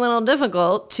a little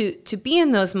difficult to be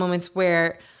in those moments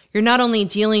where you're not only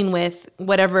dealing with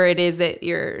whatever it is that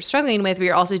you're struggling with, but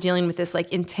you're also dealing with this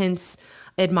like intense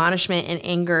admonishment and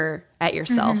anger at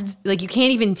yourself. Like you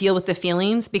can't even deal with the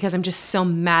feelings because I'm just so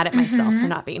mad at myself for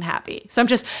not being happy. So I'm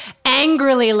just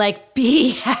angrily like,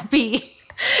 be happy.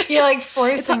 You're like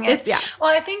forcing it. Yeah.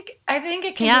 Well, I think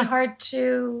it can be hard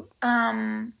to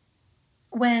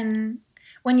when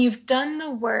you've done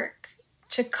the work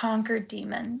to conquer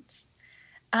demons,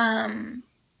 and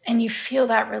you feel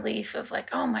that relief of like,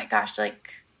 oh my gosh,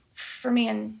 like for me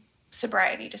in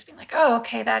sobriety, just being like, oh,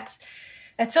 okay, that's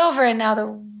over, and now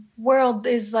the world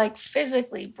is like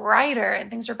physically brighter and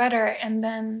things are better. And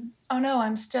then, oh no,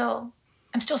 I'm still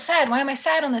sad. Why am I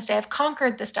sad on this day? I've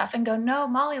conquered this stuff. And go, no,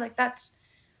 Molly, like that's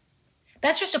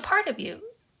just a part of you,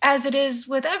 as it is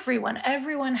with everyone.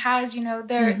 Everyone has,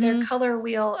 their color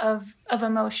wheel of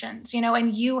emotions,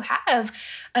 and you have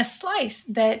a slice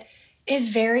that is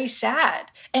very sad.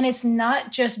 And it's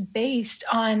not just based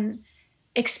on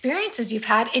experiences you've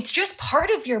had. It's just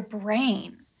part of your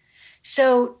brain.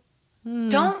 So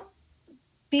don't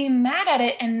be mad at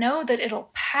it and know that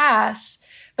it'll pass.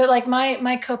 But like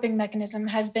my coping mechanism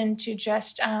has been to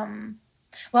just,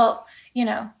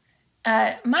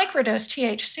 microdose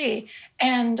THC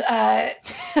and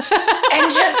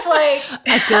just like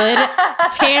a good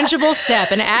tangible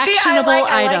step, an actionable item.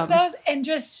 I like those, and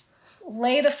just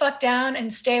lay the fuck down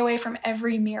and stay away from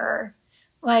every mirror.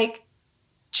 Like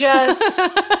just, and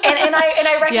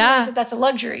I recognize that that's a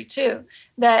luxury too,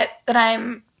 that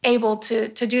I'm able to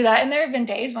do that. And there have been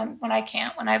days when I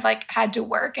can't, when I've like had to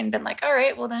work and been like, all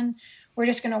right, well then we're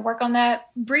just going to work on that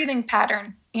breathing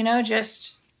pattern,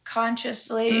 just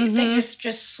consciously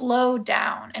just slow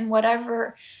down. And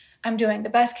whatever I'm doing, the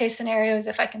best case scenario is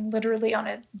if I can literally on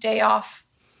a day off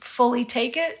fully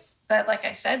take it. But like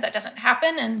I said, that doesn't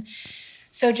happen. And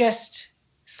so just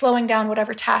slowing down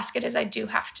whatever task it is I do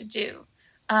have to do,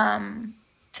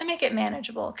 to make it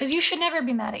manageable. Because you should never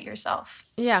be mad at yourself.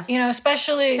 Yeah.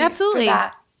 Especially for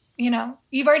that.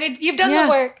 You've done the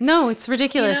work. No, it's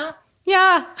ridiculous.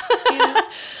 Yeah.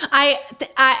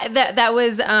 That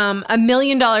was $1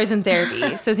 million in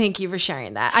therapy. So thank you for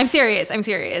sharing that. I'm serious.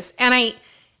 And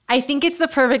I think it's the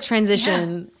perfect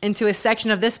transition into a section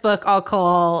of this book I'll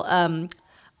call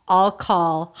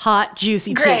Hot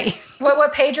Juicy Tea.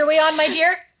 What page are we on, my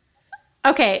dear?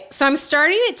 Okay, so I'm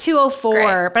starting at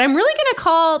 204, but I'm really going to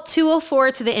call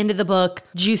 204 to the end of the book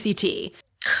Juicy Tea.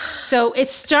 So it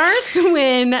starts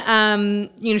when,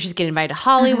 she's getting invited to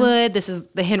Hollywood. This is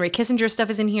the Henry Kissinger stuff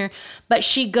is in here. But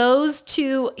she goes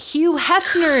to Hugh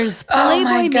Hefner's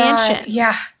Playboy Mansion.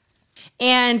 Yeah.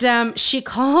 And she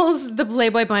calls the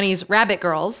Playboy bunnies rabbit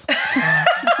girls.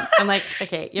 I'm like,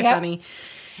 okay, you're funny.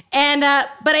 And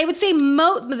but I would say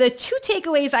the two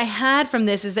takeaways I had from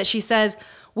this is that she says,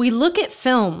 we look at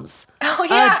films. Oh,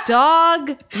 yeah. A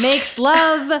dog makes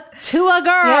love to a girl.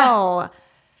 Yeah.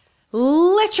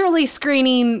 Literally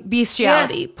screening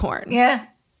bestiality porn. Yeah.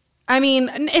 I mean,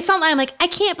 it's not like I'm like, I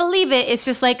can't believe it. It's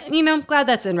just like, glad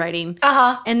that's in writing.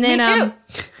 Uh-huh. And then, me too.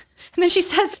 And then she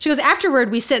goes, afterward,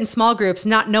 we sit in small groups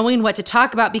not knowing what to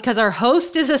talk about because our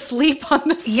host is asleep on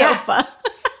the sofa.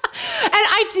 And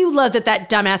I do love that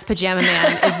dumbass pajama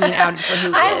man is being outed for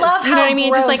who he is. Love you know what I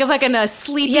mean? Gross. Just like a fucking a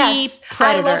sleepy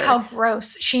predator. I love how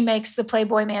gross she makes the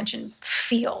Playboy Mansion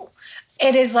feel.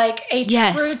 It is like a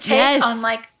true take on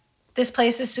like, this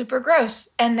place is super gross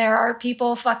and there are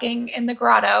people fucking in the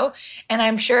grotto and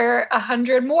I'm sure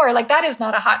 100 more. Like that is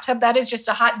not a hot tub. That is just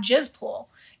a hot jizz pool.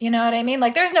 You know what I mean?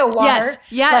 Like there's no water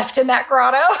left in that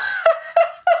grotto.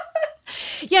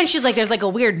 Yeah, and she's like, there's like a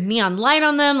weird neon light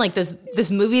on them. Like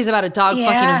this movie is about a dog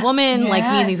fucking a woman. Like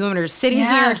me and these women are sitting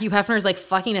here. Hugh Hefner is like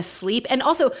fucking asleep. And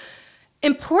also,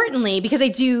 importantly, because I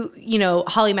do,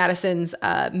 Holly Madison's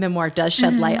memoir does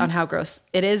shed light on how gross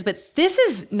it is. But this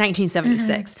is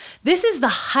 1976. This is the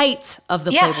height of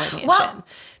the Playboy Mansion. Well,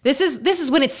 this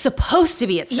is when it's supposed to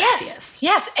be its sexiest.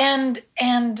 Yes, and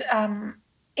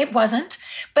it wasn't.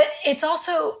 But it's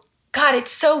also, God,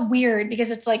 it's so weird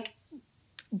because it's like,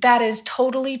 that is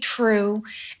totally true.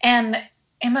 And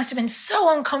it must have been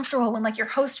so uncomfortable when like your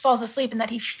host falls asleep and that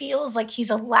he feels like he's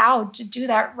allowed to do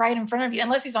that right in front of you,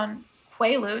 unless he's on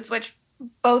Quaaludes, which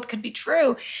both could be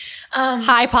true.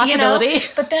 High possibility.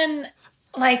 But then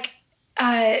like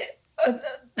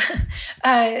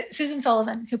Susan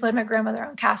Sullivan, who played my grandmother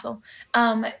on Castle,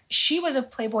 she was a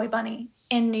Playboy bunny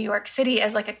in New York City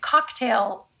as like a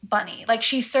cocktail bunny. Like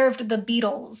she served the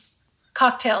Beatles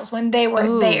cocktails when they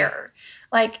were there.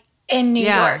 Like in New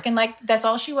York. And like, that's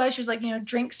all she was. She was like,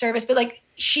 drink service. But like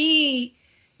she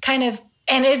kind of,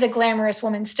 and is a glamorous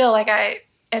woman still. Like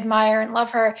admire and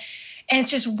love her. And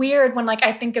it's just weird when like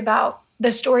I think about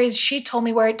the stories she told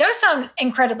me where it does sound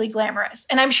incredibly glamorous.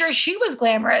 And I'm sure she was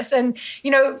glamorous. And,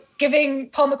 you know, giving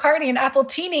Paul McCartney an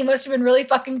Appletini must have been really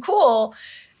fucking cool.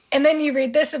 And then you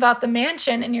read this about the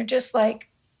mansion and you're just like,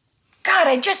 God,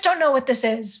 I just don't know what this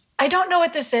is. I don't know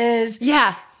what this is.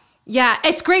 Yeah. Yeah,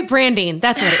 it's great branding.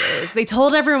 That's what it is. They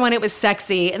told everyone it was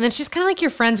sexy. And it's just kind of like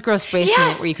your friend's gross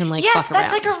basement where you can like fuck around.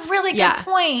 Yes, that's like a really good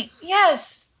point.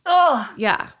 Yes. Oh.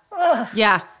 Yeah. Ugh.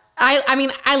 Yeah. I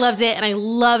mean, I loved it, and I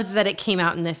loved that it came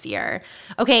out in this year.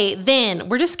 Okay, then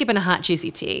we're just skipping a hot,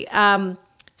 juicy tea.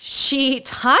 She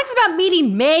talks about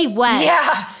meeting Mae West.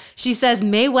 Yeah. She says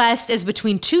Mae West is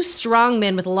between two strong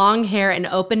men with long hair and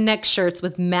open neck shirts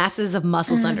with masses of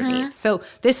muscles underneath. So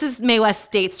this is Mae West's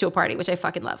dates to a party, which I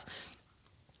fucking love.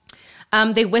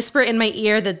 They whisper in my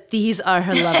ear that these are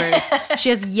her lovers. She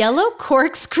has yellow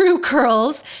corkscrew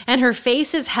curls, and her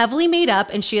face is heavily made up,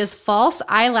 and she has false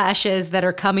eyelashes that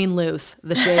are coming loose.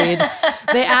 The shade.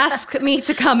 They ask me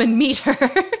to come and meet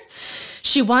her.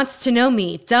 She wants to know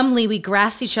me. Dumbly, we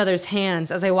grasp each other's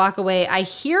hands. As I walk away, I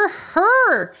hear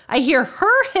her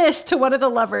hiss to one of the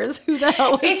lovers. Who the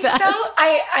hell is that? So,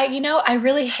 I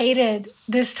really hated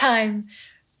this time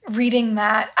reading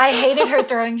that. I hated her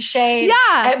throwing shade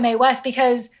at Mae West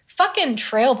because fucking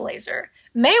trailblazer.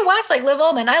 Mae West, like Liv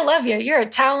Ullmann, I love you. You're a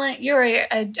talent. You're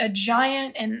a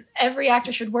giant, and every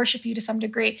actor should worship you to some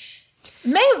degree.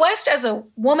 Mae West, as a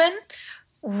woman,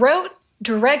 wrote,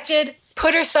 directed,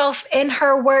 put herself in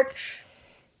her work.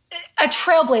 A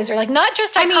trailblazer, like not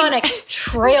just iconic,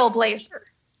 trailblazer.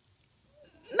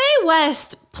 Mae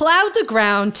West plowed the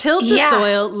ground, tilled the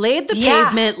soil, laid the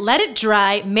pavement, let it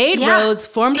dry, made roads,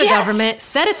 formed a government,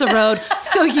 said it's a road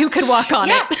so you could walk on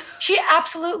it. She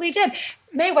absolutely did.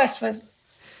 Mae West was,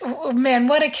 man,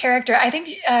 what a character. I think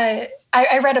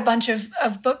I read a bunch of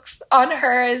books on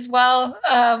her as well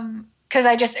because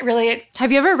I just really...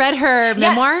 Have you ever read her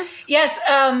memoir? Yes.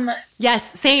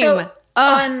 Yes, same. So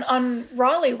on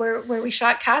Raleigh where we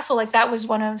shot Castle, like that was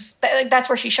one of... that's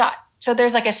where she shot. So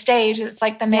there's like a stage, it's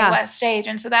like the Mae West stage.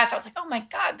 And so I was like, oh my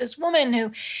God, this woman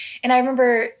who, and I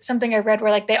remember something I read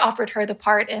where like they offered her the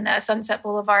part in Sunset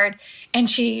Boulevard and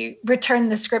she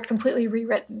returned the script completely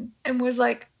rewritten and was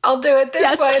like, I'll do it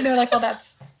this way. And they're like, well,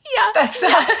 that's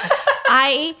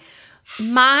sad.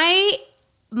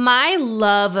 My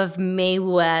love of Mae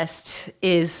West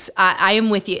is, I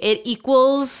am with you. It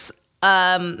equals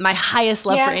my highest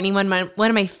love for anyone.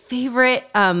 One of my favorite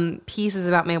pieces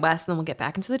about Mae West, and then we'll get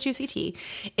back into the juicy tea,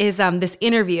 is this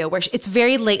interview where it's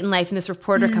very late in life and this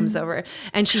reporter comes over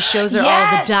and she shows her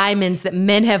all the diamonds that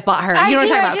men have bought her. You know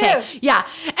what I'm talking about? Okay. Yeah.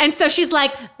 And so she's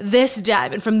like, this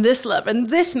diamond from this lover and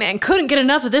this man couldn't get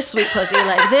enough of this sweet pussy,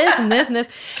 like this and this and this.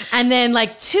 And then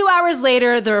like 2 hours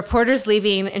later, the reporter's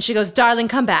leaving and she goes, darling,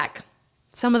 come back.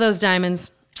 Some of those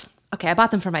diamonds, okay, I bought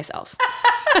them for myself.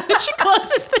 She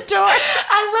closes the door.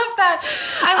 I love that.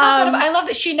 I love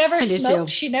that she never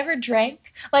smoked. She never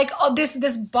drank. Like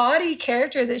this body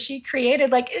character that she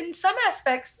created, like in some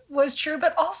aspects was true,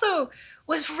 but also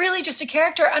was really just a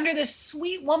character under this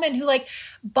sweet woman who like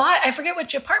bought, I forget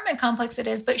which apartment complex it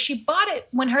is, but she bought it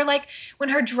when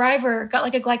her driver got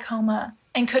like a glaucoma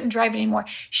and couldn't drive anymore.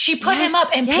 She put him up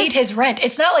and paid his rent.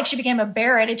 It's not like she became a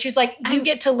baron. It's just like, you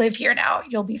get to live here now.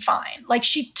 You'll be fine. Like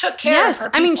she took care of her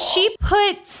people. I mean, she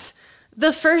put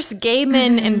the first gay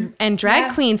men and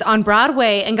drag queens on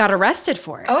Broadway and got arrested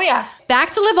for it. Oh yeah.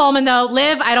 Back to Liv Ullmann though.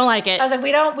 Liv, I don't like it. I was like,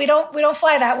 we don't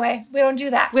fly that way. We don't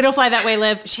do that. We don't fly that way,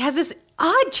 Liv. She has this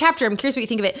odd chapter, I'm curious what you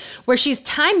think of it, where she's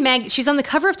on the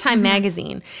cover of Time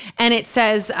magazine and it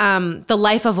says the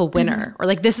life of a winner or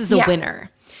like this is a winner.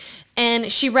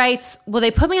 And she writes, well,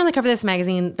 they put me on the cover of this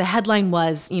magazine. The headline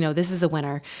was, this is a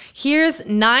winner. Here's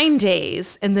 9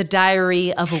 days in the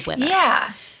diary of a winner.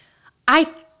 Yeah. I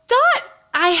thought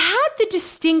I had the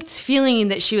distinct feeling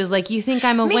that she was like, you think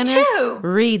I'm a winner? Me too.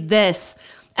 Read this.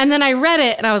 And then I read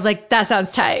it and I was like, that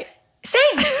sounds tight. Same.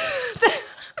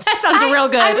 That sounds real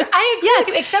good. I agree with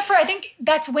you, except for I think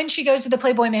that's when she goes to the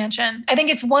Playboy Mansion. I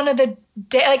think it's one of the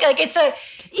like it's a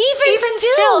even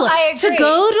still I agree. To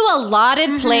go to a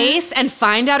lauded place and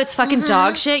find out it's fucking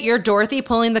dog shit. You're Dorothy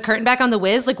pulling the curtain back on The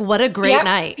Wiz. Like what a great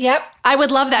night. Yep. I would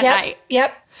love that night.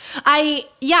 Yep.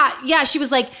 She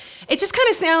was like, it just kind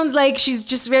of sounds like she's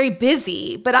just very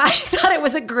busy, but I thought it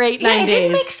was a great 9 days. Yeah, it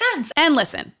didn't make sense. And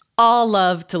listen, all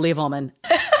love to Liv Ullmann.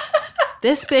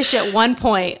 This bitch at one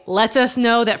point lets us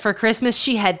know that for Christmas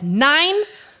she had 9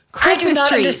 Christmas trees. I do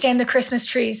not understand the Christmas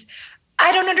trees.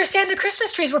 I don't understand the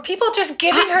Christmas trees. Were people just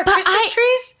giving her Christmas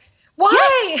trees?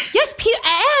 Why? Yes,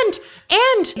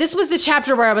 And this was the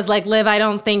chapter where I was like, Liv, I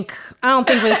don't think we're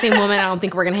the same woman. I don't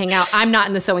think we're going to hang out. I'm not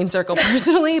in the sewing circle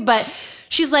personally, but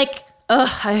she's like,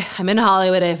 I'm in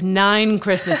Hollywood. I have 9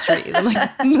 Christmas trees. I'm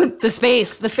like, the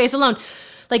space alone.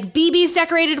 Like BB's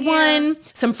decorated one,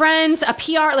 some friends, a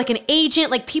PR, like an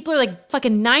agent, like people are like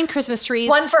fucking 9 Christmas trees.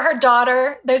 One for her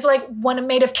daughter. There's like one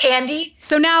made of candy.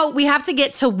 So now we have to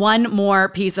get to one more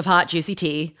piece of hot, juicy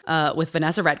tea with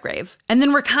Vanessa Redgrave. And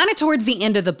then we're kind of towards the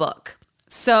end of the book.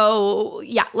 So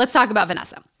yeah, let's talk about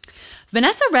Vanessa.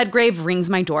 Vanessa Redgrave rings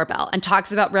my doorbell and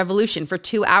talks about revolution for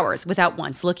 2 hours without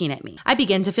once looking at me. I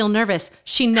begin to feel nervous.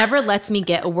 She never lets me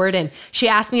get a word in. She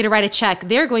asked me to write a check.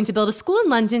 They're going to build a school in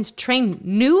London to train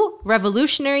new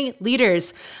revolutionary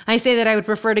leaders. I say that I would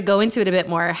prefer to go into it a bit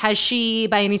more. Has she,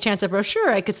 by any chance, a brochure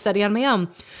I could study on my own?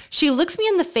 She looks me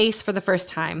in the face for the first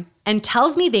time and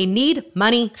tells me they need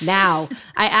money now.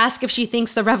 I ask if she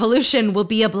thinks the revolution will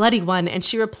be a bloody one, and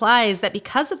she replies that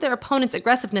because of their opponent's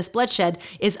aggressiveness, bloodshed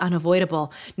is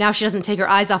unavoidable. Now she doesn't take her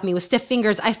eyes off me. With stiff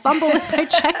fingers, I fumble with my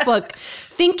checkbook,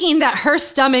 thinking that her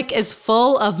stomach is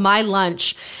full of my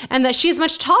lunch, and that she is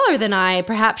much taller than I.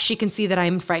 Perhaps she can see that I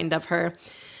am frightened of her.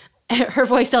 Her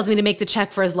voice tells me to make the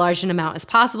check for as large an amount as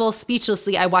possible.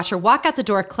 Speechlessly, I watch her walk out the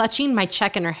door, clutching my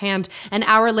check in her hand. An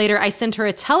hour later, I send her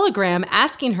a telegram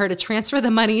asking her to transfer the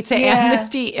money to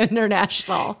Amnesty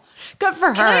International. Good for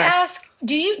her. Can I ask,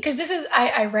 because this is,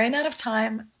 I ran out of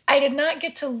time. I did not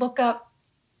get to look up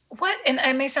and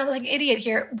I may sound like an idiot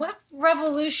here, what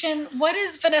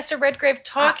is Vanessa Redgrave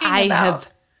talking about? I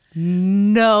have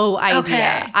no idea.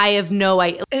 Okay. I have no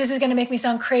idea. This is going to make me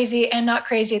sound crazy and not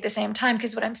crazy at the same time,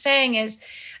 because what I'm saying is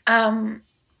I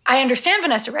understand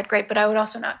Vanessa Redgrave, but I would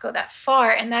also not go that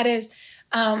far. And that is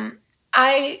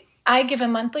I give a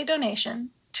monthly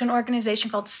donation to an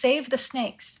organization called Save the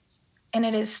Snakes. And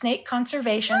it is snake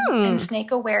conservation and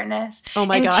snake awareness. Oh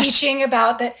my gosh. And teaching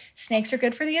about that snakes are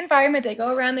good for the environment. They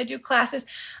go around, they do classes.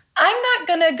 I'm not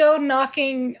going to go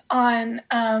knocking on,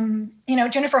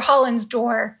 Jennifer Holland's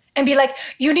door and be like,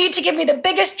 you need to give me the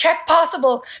biggest check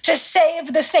possible to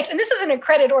save the snakes. And this is an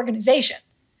accredited organization.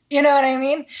 You know what I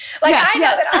mean? Like, yes, I know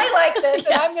that I like this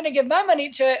and I'm going to give my money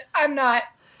to it. I'm not,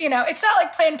 it's not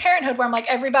like Planned Parenthood where I'm like,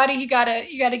 everybody, you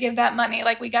gotta give that money.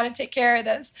 Like, we got to take care of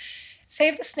this.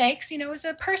 Save the Snakes, is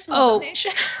a personal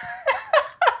donation.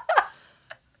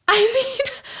 I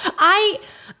mean,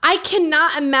 I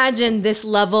cannot imagine this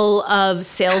level of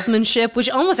salesmanship, which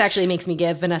almost actually makes me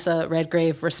give Vanessa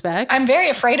Redgrave respect. I'm very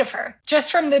afraid of her,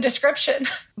 just from the description.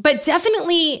 But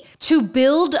definitely to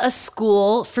build a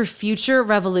school for future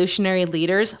revolutionary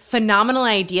leaders, phenomenal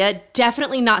idea.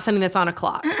 Definitely not something that's on a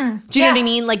clock. Do you know what I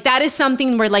mean? Like, that is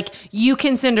something where, like, you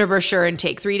can send a brochure and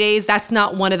take 3 days. That's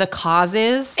not one of the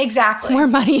causes. Exactly. Where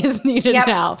money is needed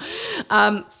now.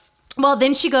 Well,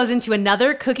 then she goes into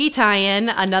another cookie tie-in,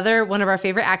 another one of our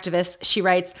favorite activists. She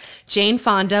writes, Jane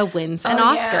Fonda wins an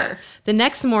Oscar. Yeah. The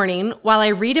next morning, while I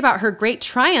read about her great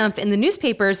triumph in the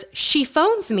newspapers, she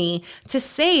phones me to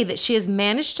say that she has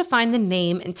managed to find the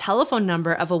name and telephone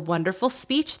number of a wonderful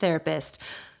speech therapist.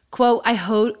 Quote, I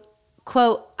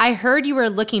heard you were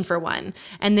looking for one.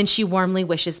 And then she warmly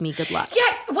wishes me good luck.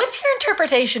 Yeah, what's your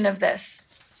interpretation of this?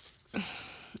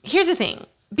 Here's the thing.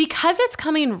 Because it's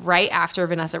coming right after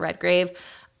Vanessa Redgrave,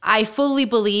 I fully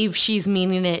believe she's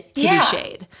meaning it to be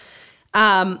shade.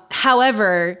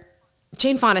 However,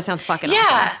 Jane Fonda sounds fucking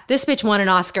awesome. This bitch won an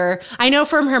Oscar. I know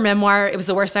from her memoir, it was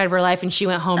the worst night of her life and she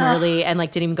went home early and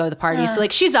didn't even go to the party. So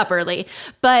she's up early.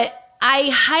 But I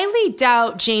highly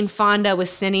doubt Jane Fonda was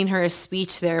sending her a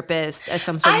speech therapist as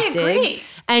some sort of dig. I agree.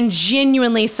 And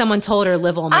genuinely someone told her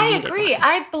Liv Ullmann needed one. I agree.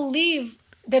 I believe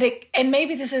that and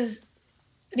maybe this is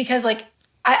because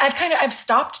I've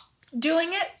stopped doing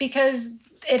it because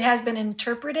it has been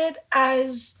interpreted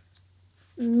as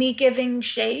me giving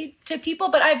shade to people,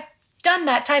 but I've done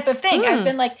that type of thing. I've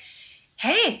been like,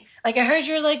 hey, I heard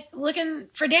you're looking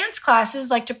for dance classes,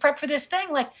 to prep for this thing.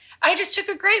 I just took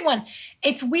a great one.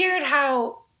 It's weird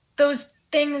how those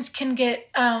things can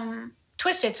get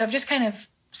twisted. So I've just kind of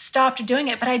stopped doing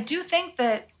it. But I do think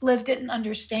that Liv didn't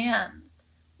understand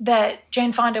that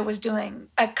Jane Fonda was doing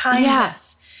a kindness.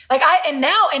 Yes. And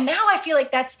now I feel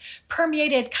like that's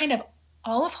permeated kind of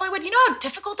all of Hollywood. You know how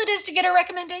difficult it is to get a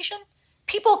recommendation?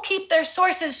 People keep their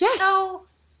sources so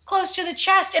close to the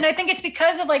chest. And I think it's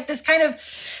because of this kind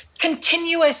of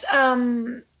continuous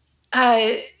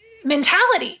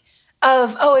mentality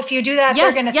of, if you do that,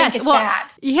 they're going to think it's bad.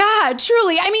 Yeah,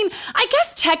 truly. I mean, I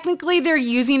guess technically they're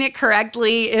using it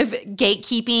correctly if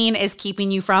gatekeeping is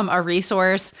keeping you from a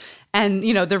resource and,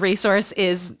 the resource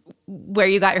is where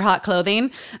you got your hot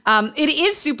clothing. It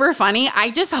is super funny. I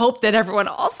just hope that everyone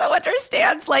also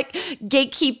understands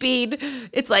gatekeeping.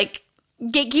 It's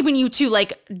gatekeeping you to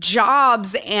like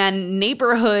jobs and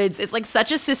neighborhoods. It's like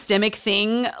such a systemic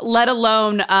thing, let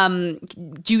alone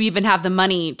do you even have the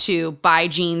money to buy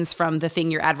jeans from the thing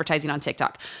you're advertising on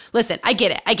TikTok? Listen, I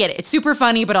get it. It's super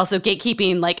funny, but also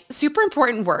gatekeeping, like super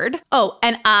important word. Oh,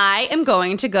 and I am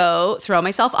going to go throw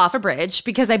myself off a bridge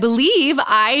because I believe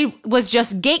I was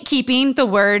just gatekeeping the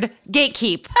word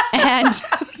gatekeep. And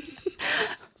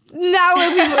now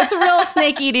it's real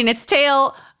snake eating its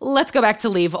tail. Let's go back to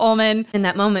Liv Ullmann in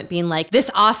that moment being like,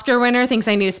 this Oscar winner thinks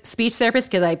I need a speech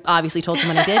therapist because I obviously told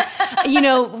someone I did.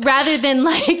 Rather than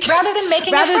like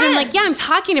yeah, I'm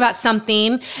talking about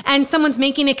something and someone's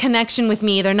making a connection with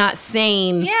me. They're not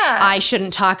saying I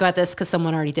shouldn't talk about this because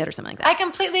someone already did or something like that. I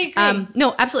completely agree.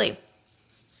 No, absolutely.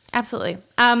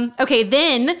 Okay,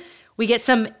 then we get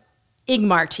some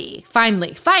Ingmar tea.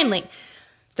 Finally.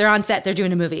 They're on set. They're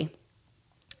doing a movie.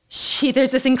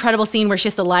 There's this incredible scene where she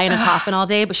has to lie in a coffin all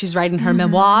day, but she's writing her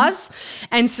memoirs.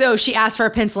 And so she asks for a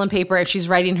pencil and paper and she's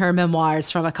writing her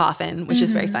memoirs from a coffin, which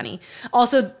is very funny.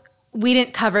 Also, we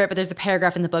didn't cover it, but there's a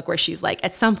paragraph in the book where she's like,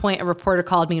 at some point, a reporter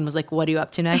called me and was like, what are you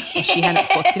up to next? And she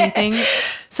hadn't booked anything.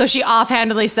 So she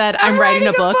offhandedly said, I'm writing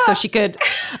a book so she could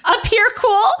appear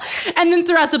cool. And then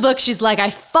throughout the book, she's like, I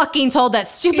fucking told that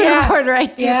stupid reporter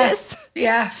I'd do this.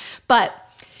 Yeah. But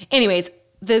anyways,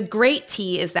 the great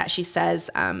tea is that she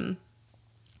says,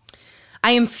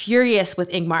 I am furious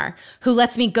with Ingmar, who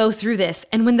lets me go through this.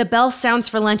 And when the bell sounds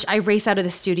for lunch, I race out of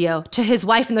the studio. To his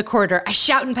wife in the corridor, I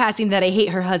shout in passing that I hate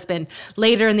her husband.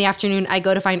 Later in the afternoon, I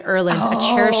go to find Erland, a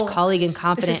cherished colleague and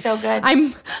confidant. This is so good.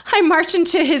 I march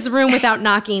into his room without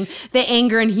knocking, the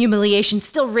anger and humiliation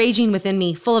still raging within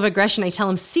me. Full of aggression, I tell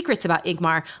him secrets about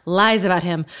Ingmar, lies about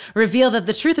him, reveal that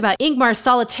the truth about Ingmar's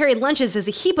solitary lunches is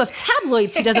a heap of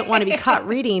tabloids he doesn't want to be caught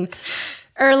reading.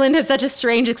 Erland has such a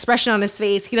strange expression on his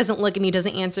face. He doesn't look at me,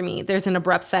 doesn't answer me. There's an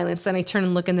abrupt silence. Then I turn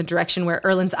and look in the direction where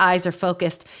Erland's eyes are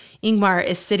focused. Ingmar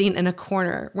is sitting in a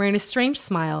corner, wearing a strange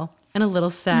smile and a little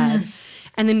sad.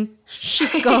 And then she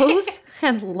goes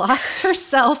and locks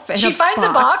herself in a box. She finds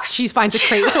a box? She finds a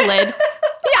crate with a lid.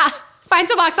 Yeah, finds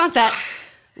a box on set,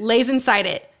 lays inside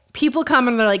it. People come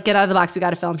and they're like, get out of the box. We got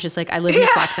to film. She's like, I live in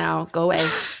this box now. Go away.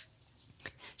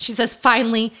 She says,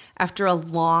 finally, after a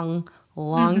long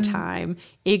time,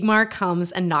 Ingmar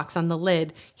comes and knocks on the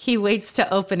lid. He waits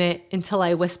to open it until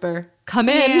I whisper, come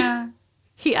in. Yeah.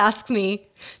 He asks me,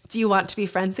 do you want to be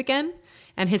friends again?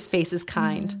 And his face is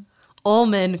kind.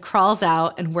 Ullmann crawls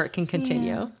out and work can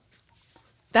continue. Yeah.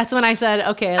 That's when I said,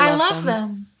 okay, I love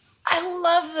them. I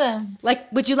love them.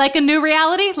 Like, would you like a new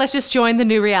reality? Let's just join the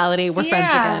new reality. We're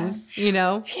friends again, you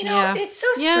know? It's so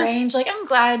strange. Like, I'm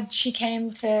glad she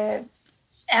came to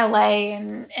LA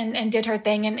and did her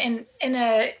thing. And in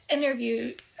a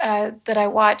interview that I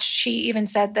watched, she even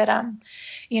said that,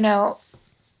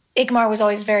 Ingmar was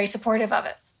always very supportive of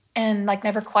it and like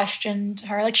never questioned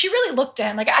her. Like she really looked to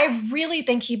him. Like I really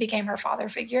think he became her father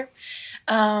figure.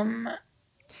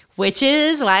 Which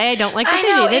is why I don't like that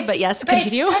they dated, but yes,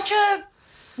 continue. It's such a,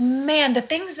 man, the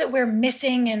things that we're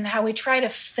missing and how we try to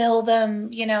fill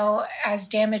them, as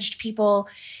damaged people,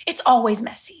 it's always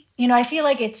messy. I feel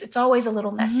like it's always a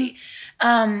little messy.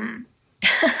 I'm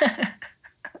just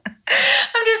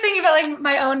thinking about like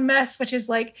my own mess, which is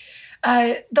like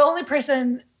the only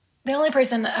person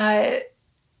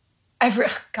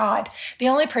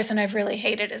I've really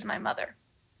hated is my mother.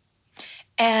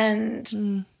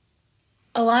 And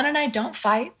Alana and I don't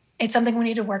fight. It's something we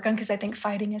need to work on because I think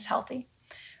fighting is healthy.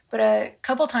 But a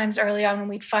couple times early on when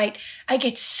we'd fight, I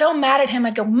get so mad at him.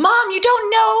 I'd go, Mom, you don't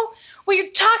know what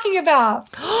you're talking about.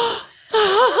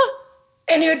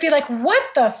 And he would be like, what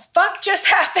the fuck just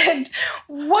happened?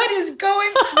 What is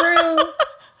going through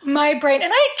my brain?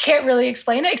 And I can't really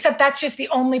explain it, except that's just the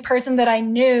only person that I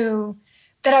knew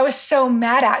that I was so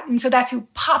mad at. And so that's who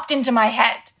popped into my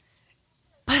head.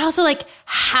 But also like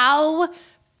how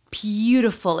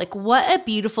beautiful, like what a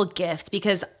beautiful gift,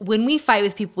 because when we fight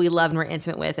with people we love and we're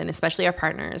intimate with, and especially our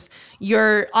partners,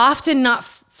 you're often not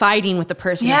fighting with the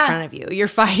person in front of you. You're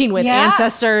fighting with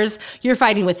ancestors, you're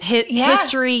fighting with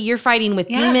history, you're fighting with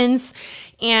demons.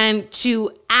 And to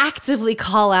actively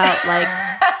call out like,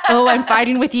 oh, I'm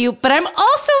fighting with you, but I'm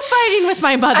also fighting with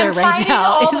my mother right now.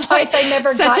 All the fights I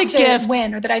never got to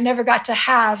win or that I never got to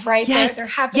have, right? Yes, they're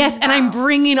happening yes, now. and I'm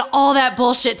bringing all that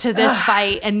bullshit to this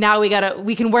fight, and now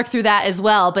we can work through that as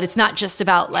well, but it's not just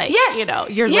about like,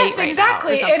 you're late right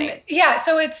exactly. now or something. And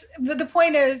so it's, the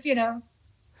point is,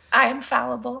 I am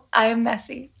fallible. I am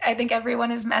messy. I think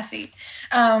everyone is messy.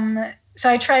 So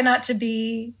I try not to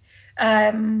be...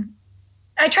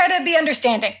 I try to be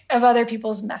understanding of other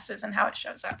people's messes and how it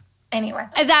shows up. anyway.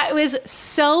 That was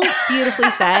so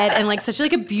beautifully said, and like such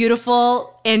like a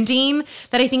beautiful ending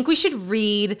that I think we should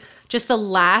read just the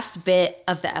last bit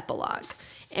of the epilogue,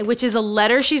 which is a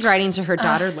letter she's writing to her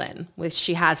daughter Lynn, which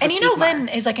she has with And you know, Igmar. Lynn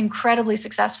is like incredibly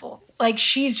successful. Like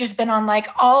she's just been on like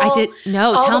all tell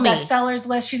the me. bestsellers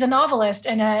list. She's a novelist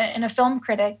and a film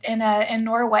critic in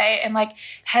Norway, and like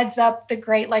heads up the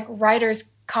great like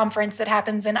writers conference that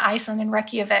happens in Iceland in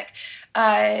Reykjavik.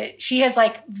 She has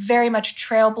like very much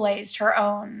trailblazed her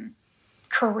own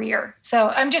career. So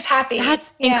I'm just happy.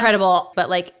 That's incredible. But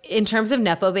like in terms of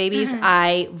Nepo babies,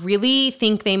 I really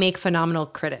think they make phenomenal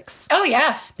critics. Oh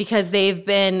yeah. Because they've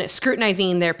been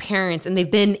scrutinizing their parents and they've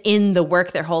been in the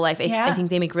work their whole life. I think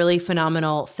they make really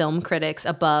phenomenal film critics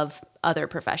above other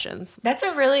professions. That's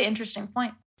a really interesting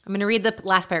point. I'm going to read the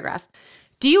last paragraph.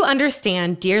 Do you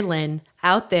understand, dear Lynn,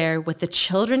 out there with the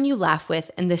children you laugh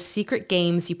with and the secret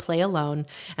games you play alone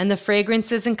and the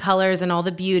fragrances and colors and all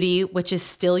the beauty which is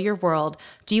still your world,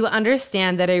 do you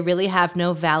understand that I really have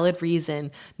no valid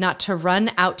reason not to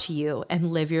run out to you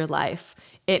and live your life?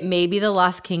 It may be the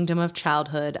lost kingdom of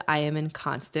childhood I am in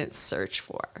constant search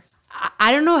for.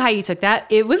 I don't know how you took that.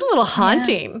 It was a little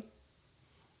haunting. Yeah.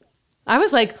 I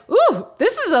was like, ooh,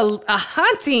 this is a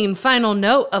haunting final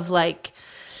note of like,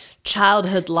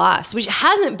 childhood loss, which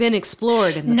hasn't been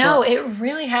explored in the book. No, it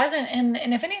really hasn't. And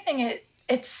if anything,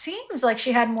 it seems like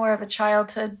she had more of a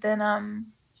childhood than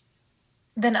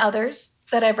others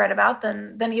that I've read about,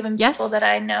 than even people that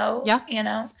I know. Yeah. You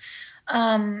know.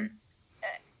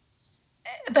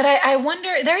 But I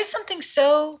wonder, there is something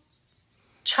so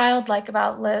childlike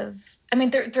about Liv. I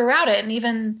mean, throughout it, and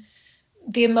even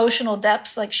the emotional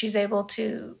depths, like she's able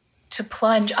to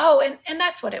plunge. Oh, and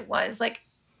that's what it was. Like,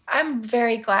 I'm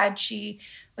very glad she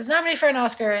was nominated for an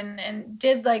Oscar and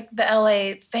did like the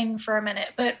LA thing for a minute.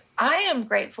 But I am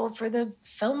grateful for the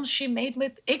films she made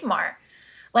with Igmar.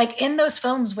 Like in those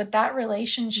films with that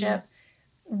relationship,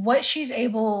 what she's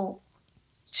able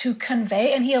to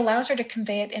convey, and he allows her to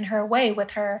convey it in her way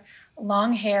with her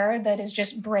long hair that is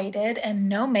just braided and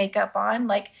no makeup on.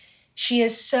 Like she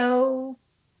is so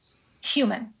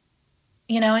human,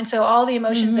 you know? And so all the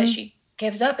emotions that she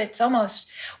gives up, it's almost,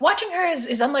 watching her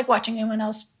is unlike watching anyone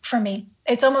else for me.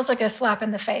 It's almost like a slap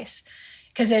in the face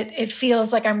because it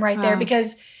feels like I'm right there,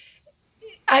 because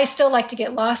I still like to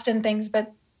get lost in things,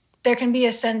 but there can be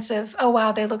a sense of, oh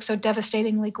wow, they look so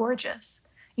devastatingly gorgeous,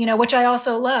 you know, which I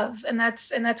also love, and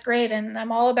that's great, and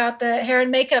I'm all about the hair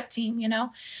and makeup team, you know,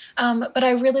 but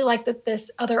I really like that this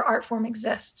other art form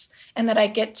exists and that I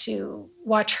get to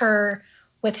watch her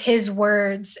with his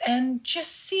words and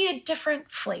just see a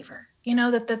different flavor. You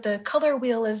know, that the color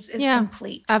wheel is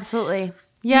complete. Absolutely.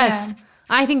 Yes. Yeah.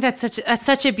 I think that's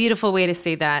such a beautiful way to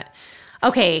say that.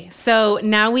 Okay, so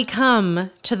now we come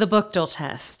to the Bookdale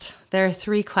test. There are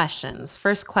 3 questions.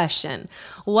 First question,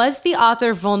 was the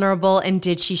author vulnerable and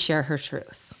did she share her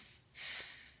truth?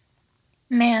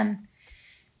 Man,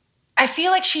 I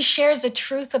feel like she shares a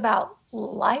truth about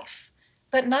life,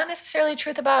 but not necessarily a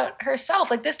truth about herself.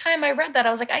 Like this time I read that,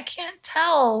 I was like, I can't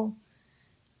tell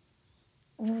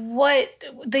what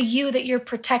the you that you're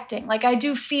protecting. Like I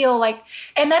do feel like,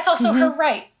 and that's also her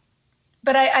right.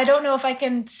 But I don't know if I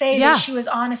can say that she was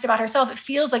honest about herself. It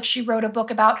feels like she wrote a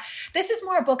book about, this is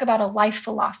more a book about a life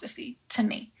philosophy to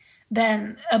me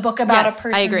than a book about a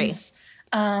person's. I agree.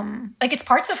 Like it's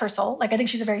parts of her soul. Like I think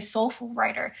she's a very soulful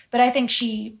writer, but I think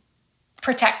she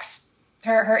protects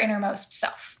her innermost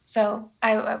self. So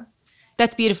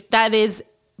that's beautiful. That is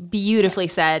beautifully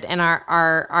said. And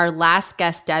our last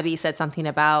guest, Debbie, said something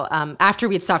about after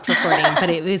we had stopped recording, but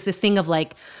it was this thing of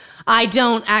like, I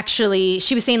don't actually,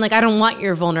 she was saying like, I don't want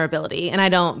your vulnerability, and I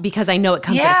don't, because I know it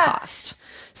comes at a cost.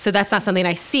 So that's not something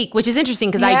I seek, which is interesting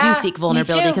because I do seek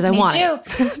vulnerability because I want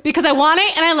it. Because I want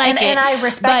it and I like it. And I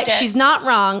respect it. But she's not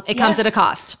wrong. It comes at a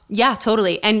cost. Yeah,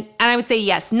 totally. And I would say,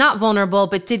 yes, not vulnerable,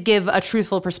 but did give a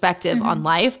truthful perspective on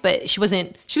life. But she was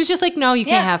just like, no, you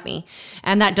can't have me.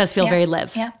 And that does feel very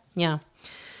Liv. Yeah.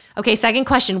 Okay, second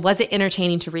question. Was it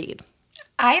entertaining to read?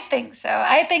 I think so.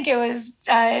 I think it was,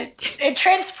 it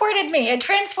transported me. It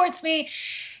transports me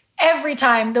every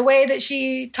time. The way that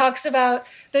she talks about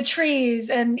the trees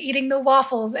and eating the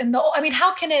waffles and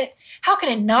how can it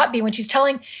not be when she's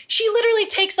she literally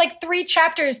takes like 3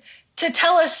 chapters to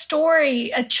tell a story,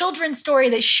 a children's story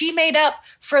that she made up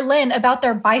for Lynn about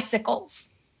their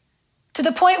bicycles, to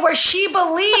the point where she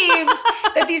believes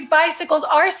that these bicycles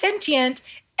are sentient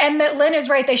and that Lynn is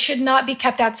right. They should not be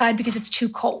kept outside because it's too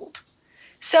cold.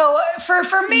 So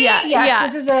for me,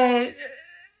 this is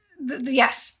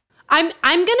yes. I'm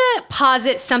going to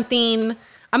posit something.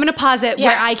 I'm going to posit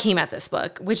where I came at this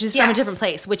book, which is from a different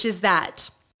place, which is that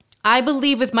I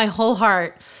believe with my whole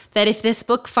heart that if this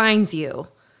book finds you,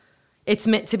 it's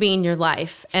meant to be in your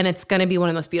life, and it's going to be one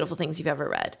of the most beautiful things you've ever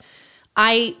read.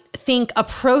 I think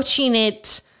approaching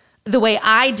it the way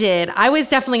I did, I was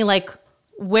definitely like,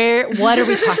 what are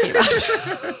we talking about?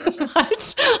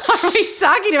 What are we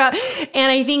talking about?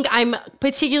 And I think I'm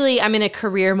in a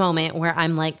career moment where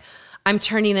I'm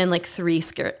turning in like three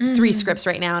scripts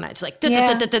right now. And I just like,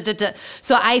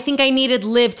 So I think I needed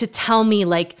Liv to tell me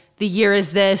like, the year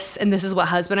is this, and this is what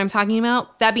husband I'm talking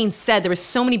about. That being said, there were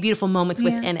so many beautiful moments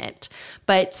within it,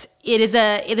 but it is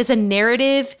a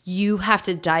narrative you have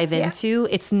to dive into.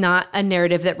 It's not a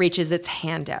narrative that reaches its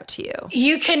hand out to you.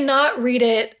 You cannot read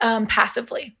it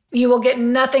passively. You will get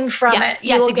nothing from it.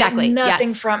 You will exactly. Get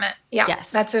nothing from it. Yeah,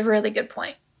 that's a really good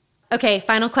point. Okay,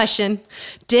 final question.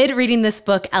 Did reading this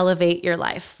book elevate your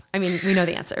life? I mean, we know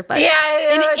the answer, but... Yeah,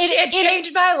 it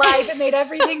changed my life. It made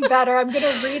everything better. I'm going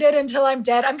to read it until I'm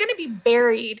dead. I'm going to be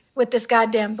buried with this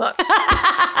goddamn book.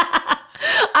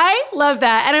 I love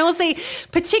that. And I will say,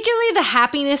 particularly the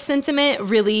happiness sentiment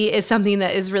really is something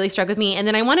that is really struck with me. And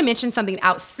then I want to mention something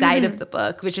outside of the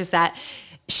book, which is that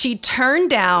she turned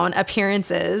down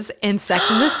appearances in Sex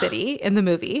and the City in the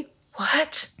movie.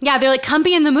 What? Yeah, they're like, come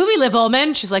be in the movie, Liv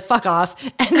Ullmann. She's like, fuck off.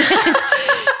 And then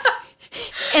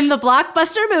in the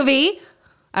blockbuster movie,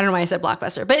 I don't know why I said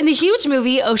blockbuster, but in the huge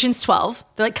movie, Ocean's 12,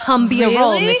 they're like, come be a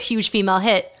role in this huge female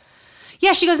hit.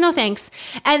 Yeah, she goes, no thanks.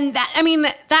 And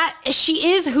that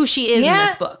she is who she is in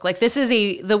this book. Like this is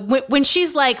when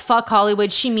she's like, fuck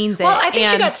Hollywood, she means it. Well, I think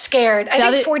she got scared.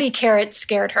 I think 40 Carats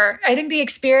scared her. I think the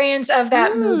experience of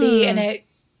that movie and it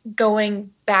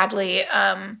going badly,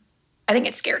 I think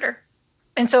it scared her.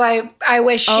 And so I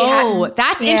wish she hadn't. Oh,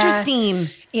 that's interesting.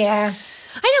 Yeah.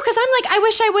 I know, because I'm like, I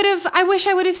wish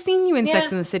I would have seen you in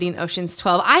Sex and the City and Ocean's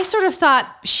 12. I sort of thought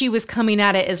she was coming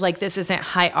at it as like, this isn't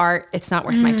high art. It's not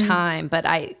worth my time. But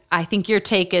I think your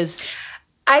take is...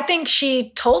 I think she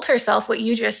told herself what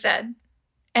you just said.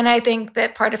 And I think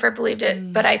that part of her believed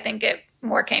it. But I think it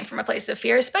more came from a place of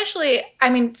fear. Especially, I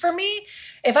mean, for me,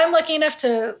 if I'm lucky enough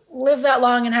to live that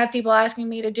long and have people asking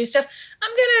me to do stuff,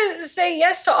 I'm going to say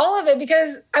yes to all of it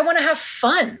because I want to have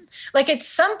fun. Like at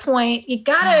some point, you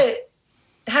got to...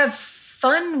 have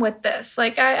fun with this.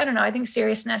 Like, I don't know. I think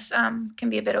seriousness can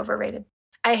be a bit overrated.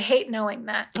 I hate knowing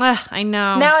that. I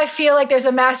know. Now I feel like there's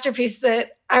a masterpiece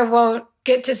that I won't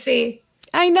get to see.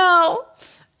 I know.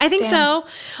 I think so.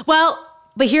 Well,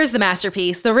 but here's the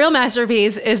masterpiece. The real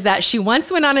masterpiece is that she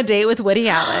once went on a date with Woody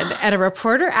Allen and a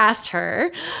reporter asked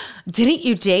her, didn't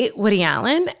you date Woody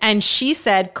Allen? And she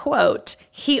said, quote,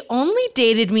 he only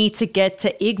dated me to get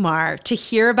to Ingmar, to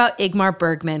hear about Ingmar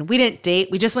Bergman. We didn't date.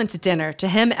 We just went to dinner. To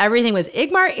him, everything was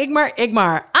Ingmar, Ingmar,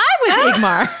 Ingmar. I was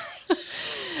Ingmar.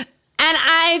 And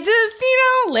I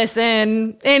just,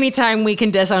 listen, anytime we can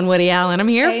diss on Woody Allen, I'm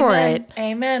here for it.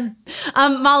 Amen.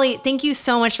 Molly, thank you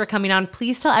so much for coming on.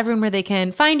 Please tell everyone where they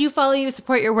can find you, follow you,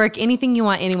 support your work, anything you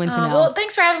want anyone to know. Well,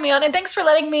 thanks for having me on. And thanks for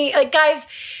letting me, guys,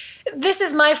 this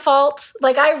is my fault.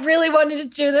 I really wanted to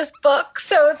do this book.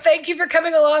 So thank you for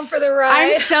coming along for the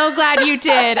ride. I'm so glad you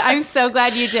did.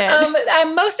 I'm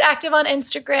I'm most active on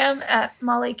Instagram at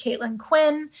Molly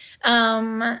Quinn.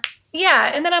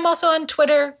 Yeah. And then I'm also on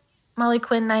Twitter, Molly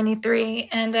Quinn 93.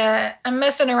 And I'm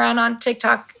messing around on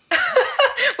TikTok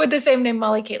with the same name,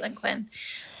 Molly Quinn.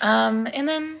 And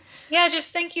then,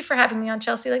 just thank you for having me on,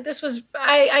 Chelsea. This was,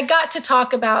 I got to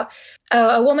talk about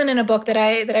a woman in a book that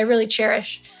I really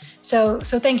cherish. So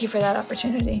thank you for that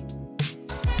opportunity.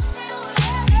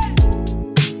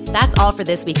 That's all for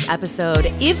this week's episode.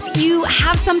 If you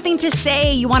have something to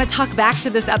say, you want to talk back to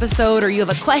this episode, or you have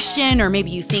a question, or maybe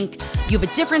you think you have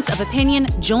a difference of opinion,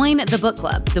 join the book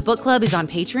club. The book club is on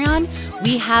Patreon.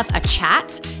 We have a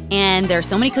chat, and there are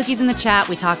so many cookies in the chat.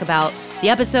 We talk about the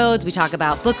episodes, we talk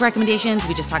about book recommendations,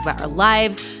 we just talk about our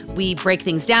lives. We break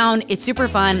things down. It's super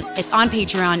fun. It's on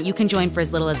Patreon. You can join for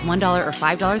as little as $1 or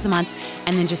 $5 a month,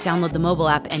 and then just download the mobile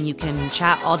app and you can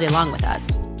chat all day long with us.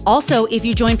 Also, if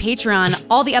you join Patreon,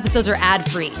 all the episodes are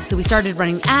ad-free. So we started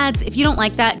running ads. If you don't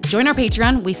like that, join our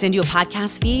Patreon. We send you a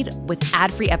podcast feed with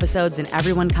ad-free episodes and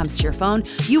everyone comes to your phone.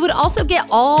 You would also get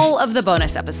all of the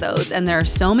bonus episodes. And there are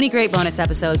so many great bonus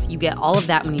episodes. You get all of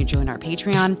that when you join our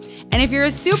Patreon. And if you're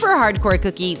a super hardcore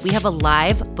cookie, we have a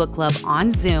live book club on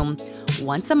Zoom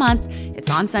once a month. It's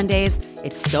on Sundays.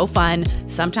 It's so fun.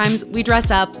 Sometimes we dress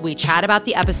up, we chat about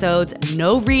the episodes.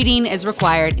 No reading is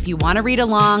required. If you want to read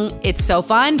along, it's so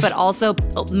fun, but also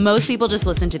most people just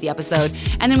listen to the episode.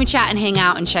 And then we chat and hang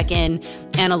out and check in,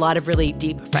 and a lot of really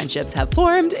deep friendships have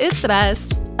formed. It's the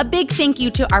best. A big thank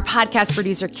you to our podcast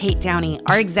producer, Kate Downey,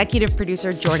 our executive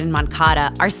producer, Jordan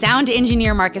Moncada, our sound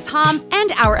engineer, Marcus Hom,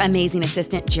 and our amazing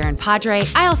assistant, Jaron Padre.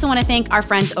 I also want to thank our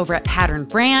friends over at Pattern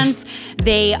Brands.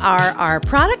 They are our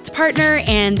product partner,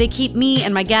 and they keep me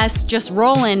and my guests just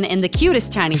rolling in the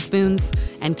cutest tiny spoons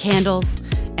and candles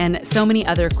and so many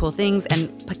other cool things. And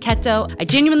Paquetto, I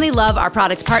genuinely love our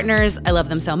product partners. I love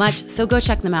them so much, so go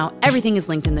check them out. Everything is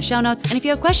linked in the show notes. And if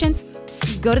you have questions,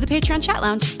 go to the Patreon chat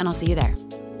lounge, and I'll see you there.